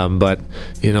 but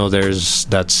there's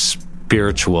that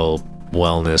spiritual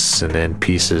wellness and then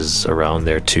pieces around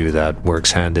there too that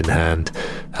works hand in hand,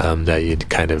 that you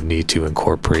kind of need to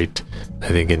incorporate, I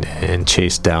think, and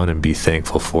chase down and be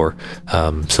thankful for.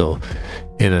 So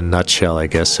in a nutshell, I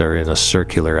guess, or in a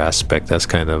circular aspect, that's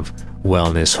kind of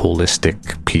wellness,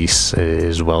 holistic piece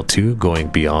as well too, going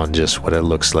beyond just what it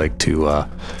looks like to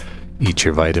eat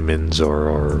your vitamins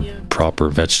or proper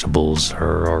vegetables,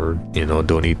 or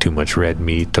don't eat too much red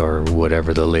meat, or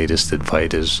whatever the latest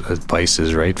advice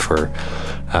is, right? For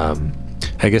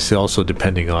I guess also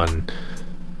depending on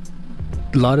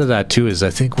a lot of that too is,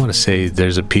 I want to say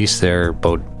there's a piece there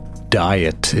about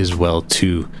diet as well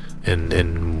too,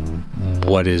 and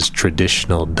what is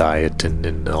traditional diet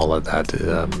and all of that.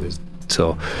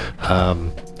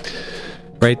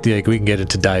 Right, like we can get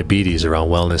into diabetes around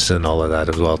wellness and all of that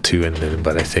as well too,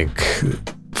 but I think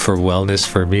for wellness,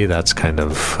 for me, that's kind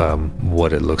of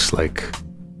what it looks like.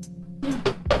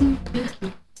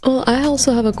 Well, I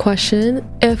also have a question.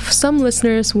 If some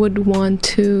listeners would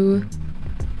wants to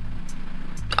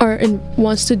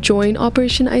join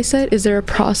Operation Eyesight, is there a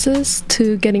process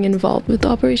to getting involved with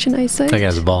Operation Eyesight? Like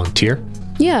as a volunteer?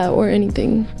 Yeah, or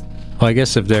anything. Well, I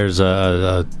guess if there's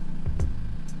a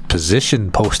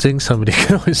position posting, somebody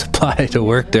can always apply to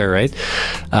work there, right?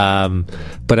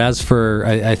 But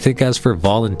I think as for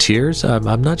volunteers,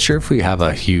 I'm not sure if we have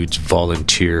a huge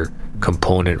volunteer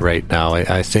component right now.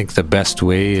 I think the best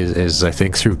way is I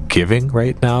think through giving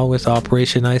right now with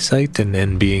Operation Eyesight, and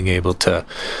then being able to,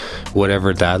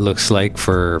 whatever that looks like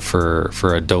for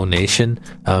a donation,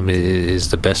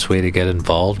 is the best way to get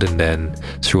involved. And then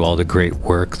through all the great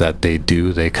work that they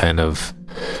do, they kind of,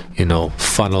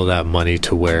 funnel that money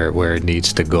to where it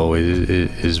needs to go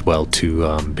as well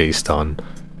too, based on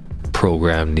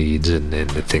program needs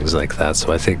and things like that.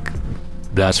 So I think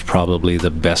that's probably the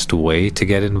best way to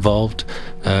get involved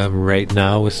right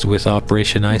now with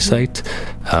Operation Eyesight.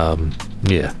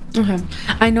 Yeah. Okay.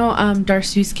 I know,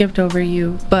 Darcy, we skipped over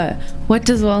you, but what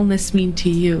does wellness mean to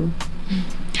you?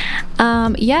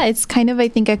 Yeah, it's kind of, I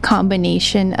think, a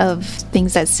combination of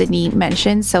things that Sydney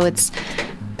mentioned. So it's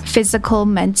physical,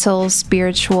 mental,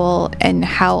 spiritual, and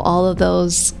how all of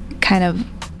those kind of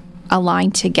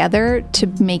align together to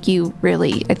make you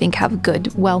really, I think, have good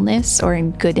wellness or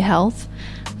in good health.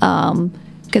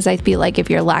 Because I feel like if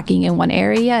you're lacking in one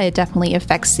area, it definitely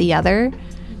affects the other.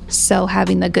 So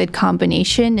having the good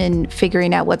combination and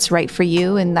figuring out what's right for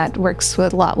you, and that works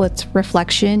a lot with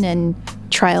reflection and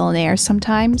trial and error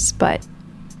sometimes. But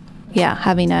yeah,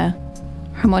 having a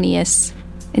harmonious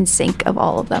in sync of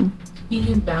all of them. Being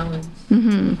in balance.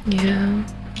 Mm-hmm. Yeah.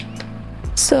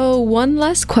 So one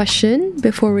last question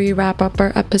before we wrap up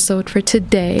our episode for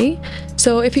today.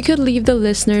 So if you could leave the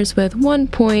listeners with one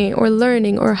point or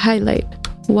learning or highlight,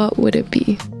 what would it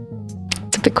be?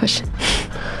 It's a big question.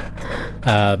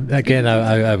 Again,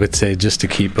 I would say, just to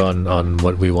keep on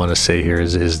what we want to say here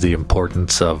is the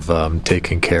importance of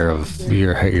taking care of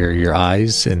your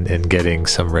eyes and getting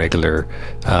some regular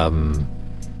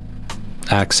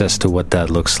access to what that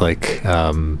looks like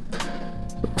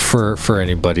for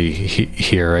anybody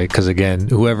here, right? Because again,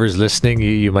 whoever's listening,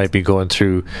 you might be going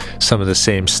through some of the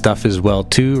same stuff as well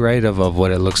too, right? Of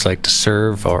what it looks like to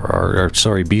serve or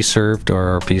be served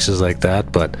or pieces like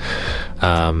that. But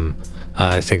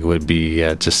I think it would be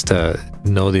just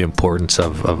know the importance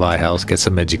of eye health, get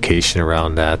some education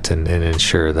around that, and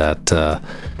ensure that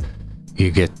you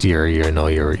get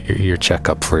your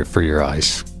checkup for your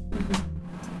eyes.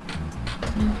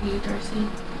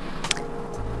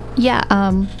 Yeah,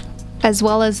 as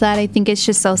well as that, I think it's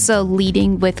just also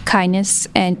leading with kindness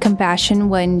and compassion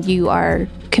when you are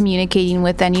communicating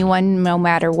with anyone, no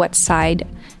matter what side.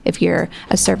 If you're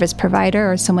a service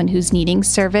provider or someone who's needing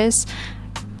service,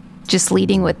 just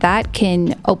leading with that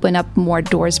can open up more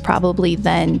doors probably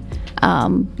than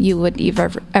you would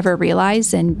ever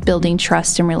realize, and building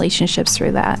trust and relationships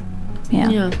through that.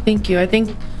 Yeah, thank you. I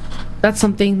think that's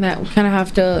something that we kind of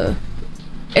have to...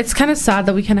 It's kind of sad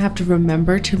that we kind of have to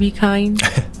remember to be kind.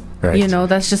 Right.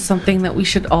 That's just something that we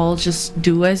should all just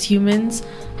do as humans.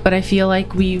 But I feel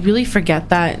like we really forget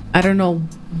that. I don't know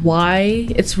why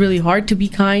it's really hard to be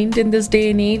kind in this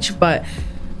day and age, but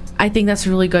I think that's a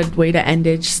really good way to end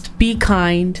it. Just be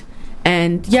kind.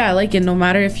 And yeah, like, no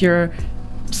matter if you're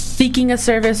seeking a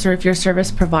service or if you're a service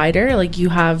provider, like, you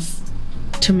have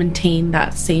to maintain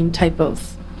that same type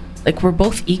of, like, we're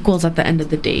both equals at the end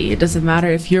of the day. It doesn't matter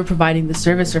if you're providing the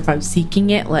service or if I'm seeking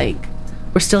it. Like,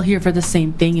 we're still here for the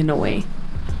same thing in a way.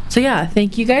 So yeah,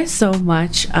 thank you guys so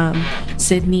much,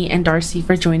 Sydney and Darcy,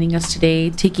 for joining us today,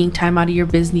 taking time out of your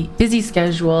busy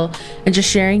schedule and just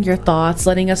sharing your thoughts,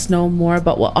 letting us know more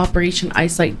about what Operation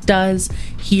Eyesight does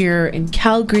here in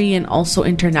Calgary and also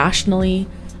internationally.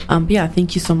 Yeah,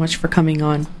 thank you so much for coming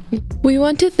on. We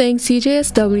want to thank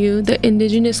CJSW, the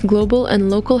Indigenous Global and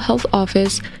Local Health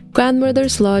Office,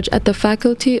 Grandmother's Lodge at the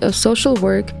Faculty of Social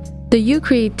Work, the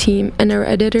UCreate team, and our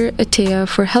editor, Atea,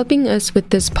 for helping us with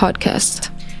this podcast.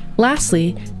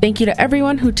 Lastly, thank you to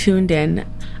everyone who tuned in.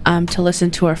 To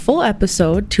listen to our full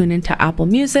episode, tune into Apple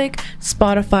Music,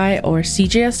 Spotify, or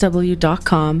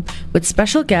CJSW.com with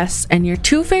special guests and your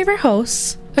two favorite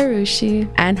hosts,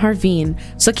 Arushi and Harveen.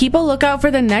 So keep a lookout for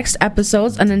the next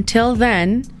episodes, and until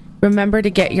then, remember to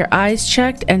get your eyes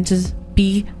checked and to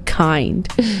be kind.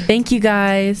 Thank you,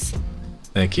 guys.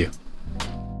 Thank you.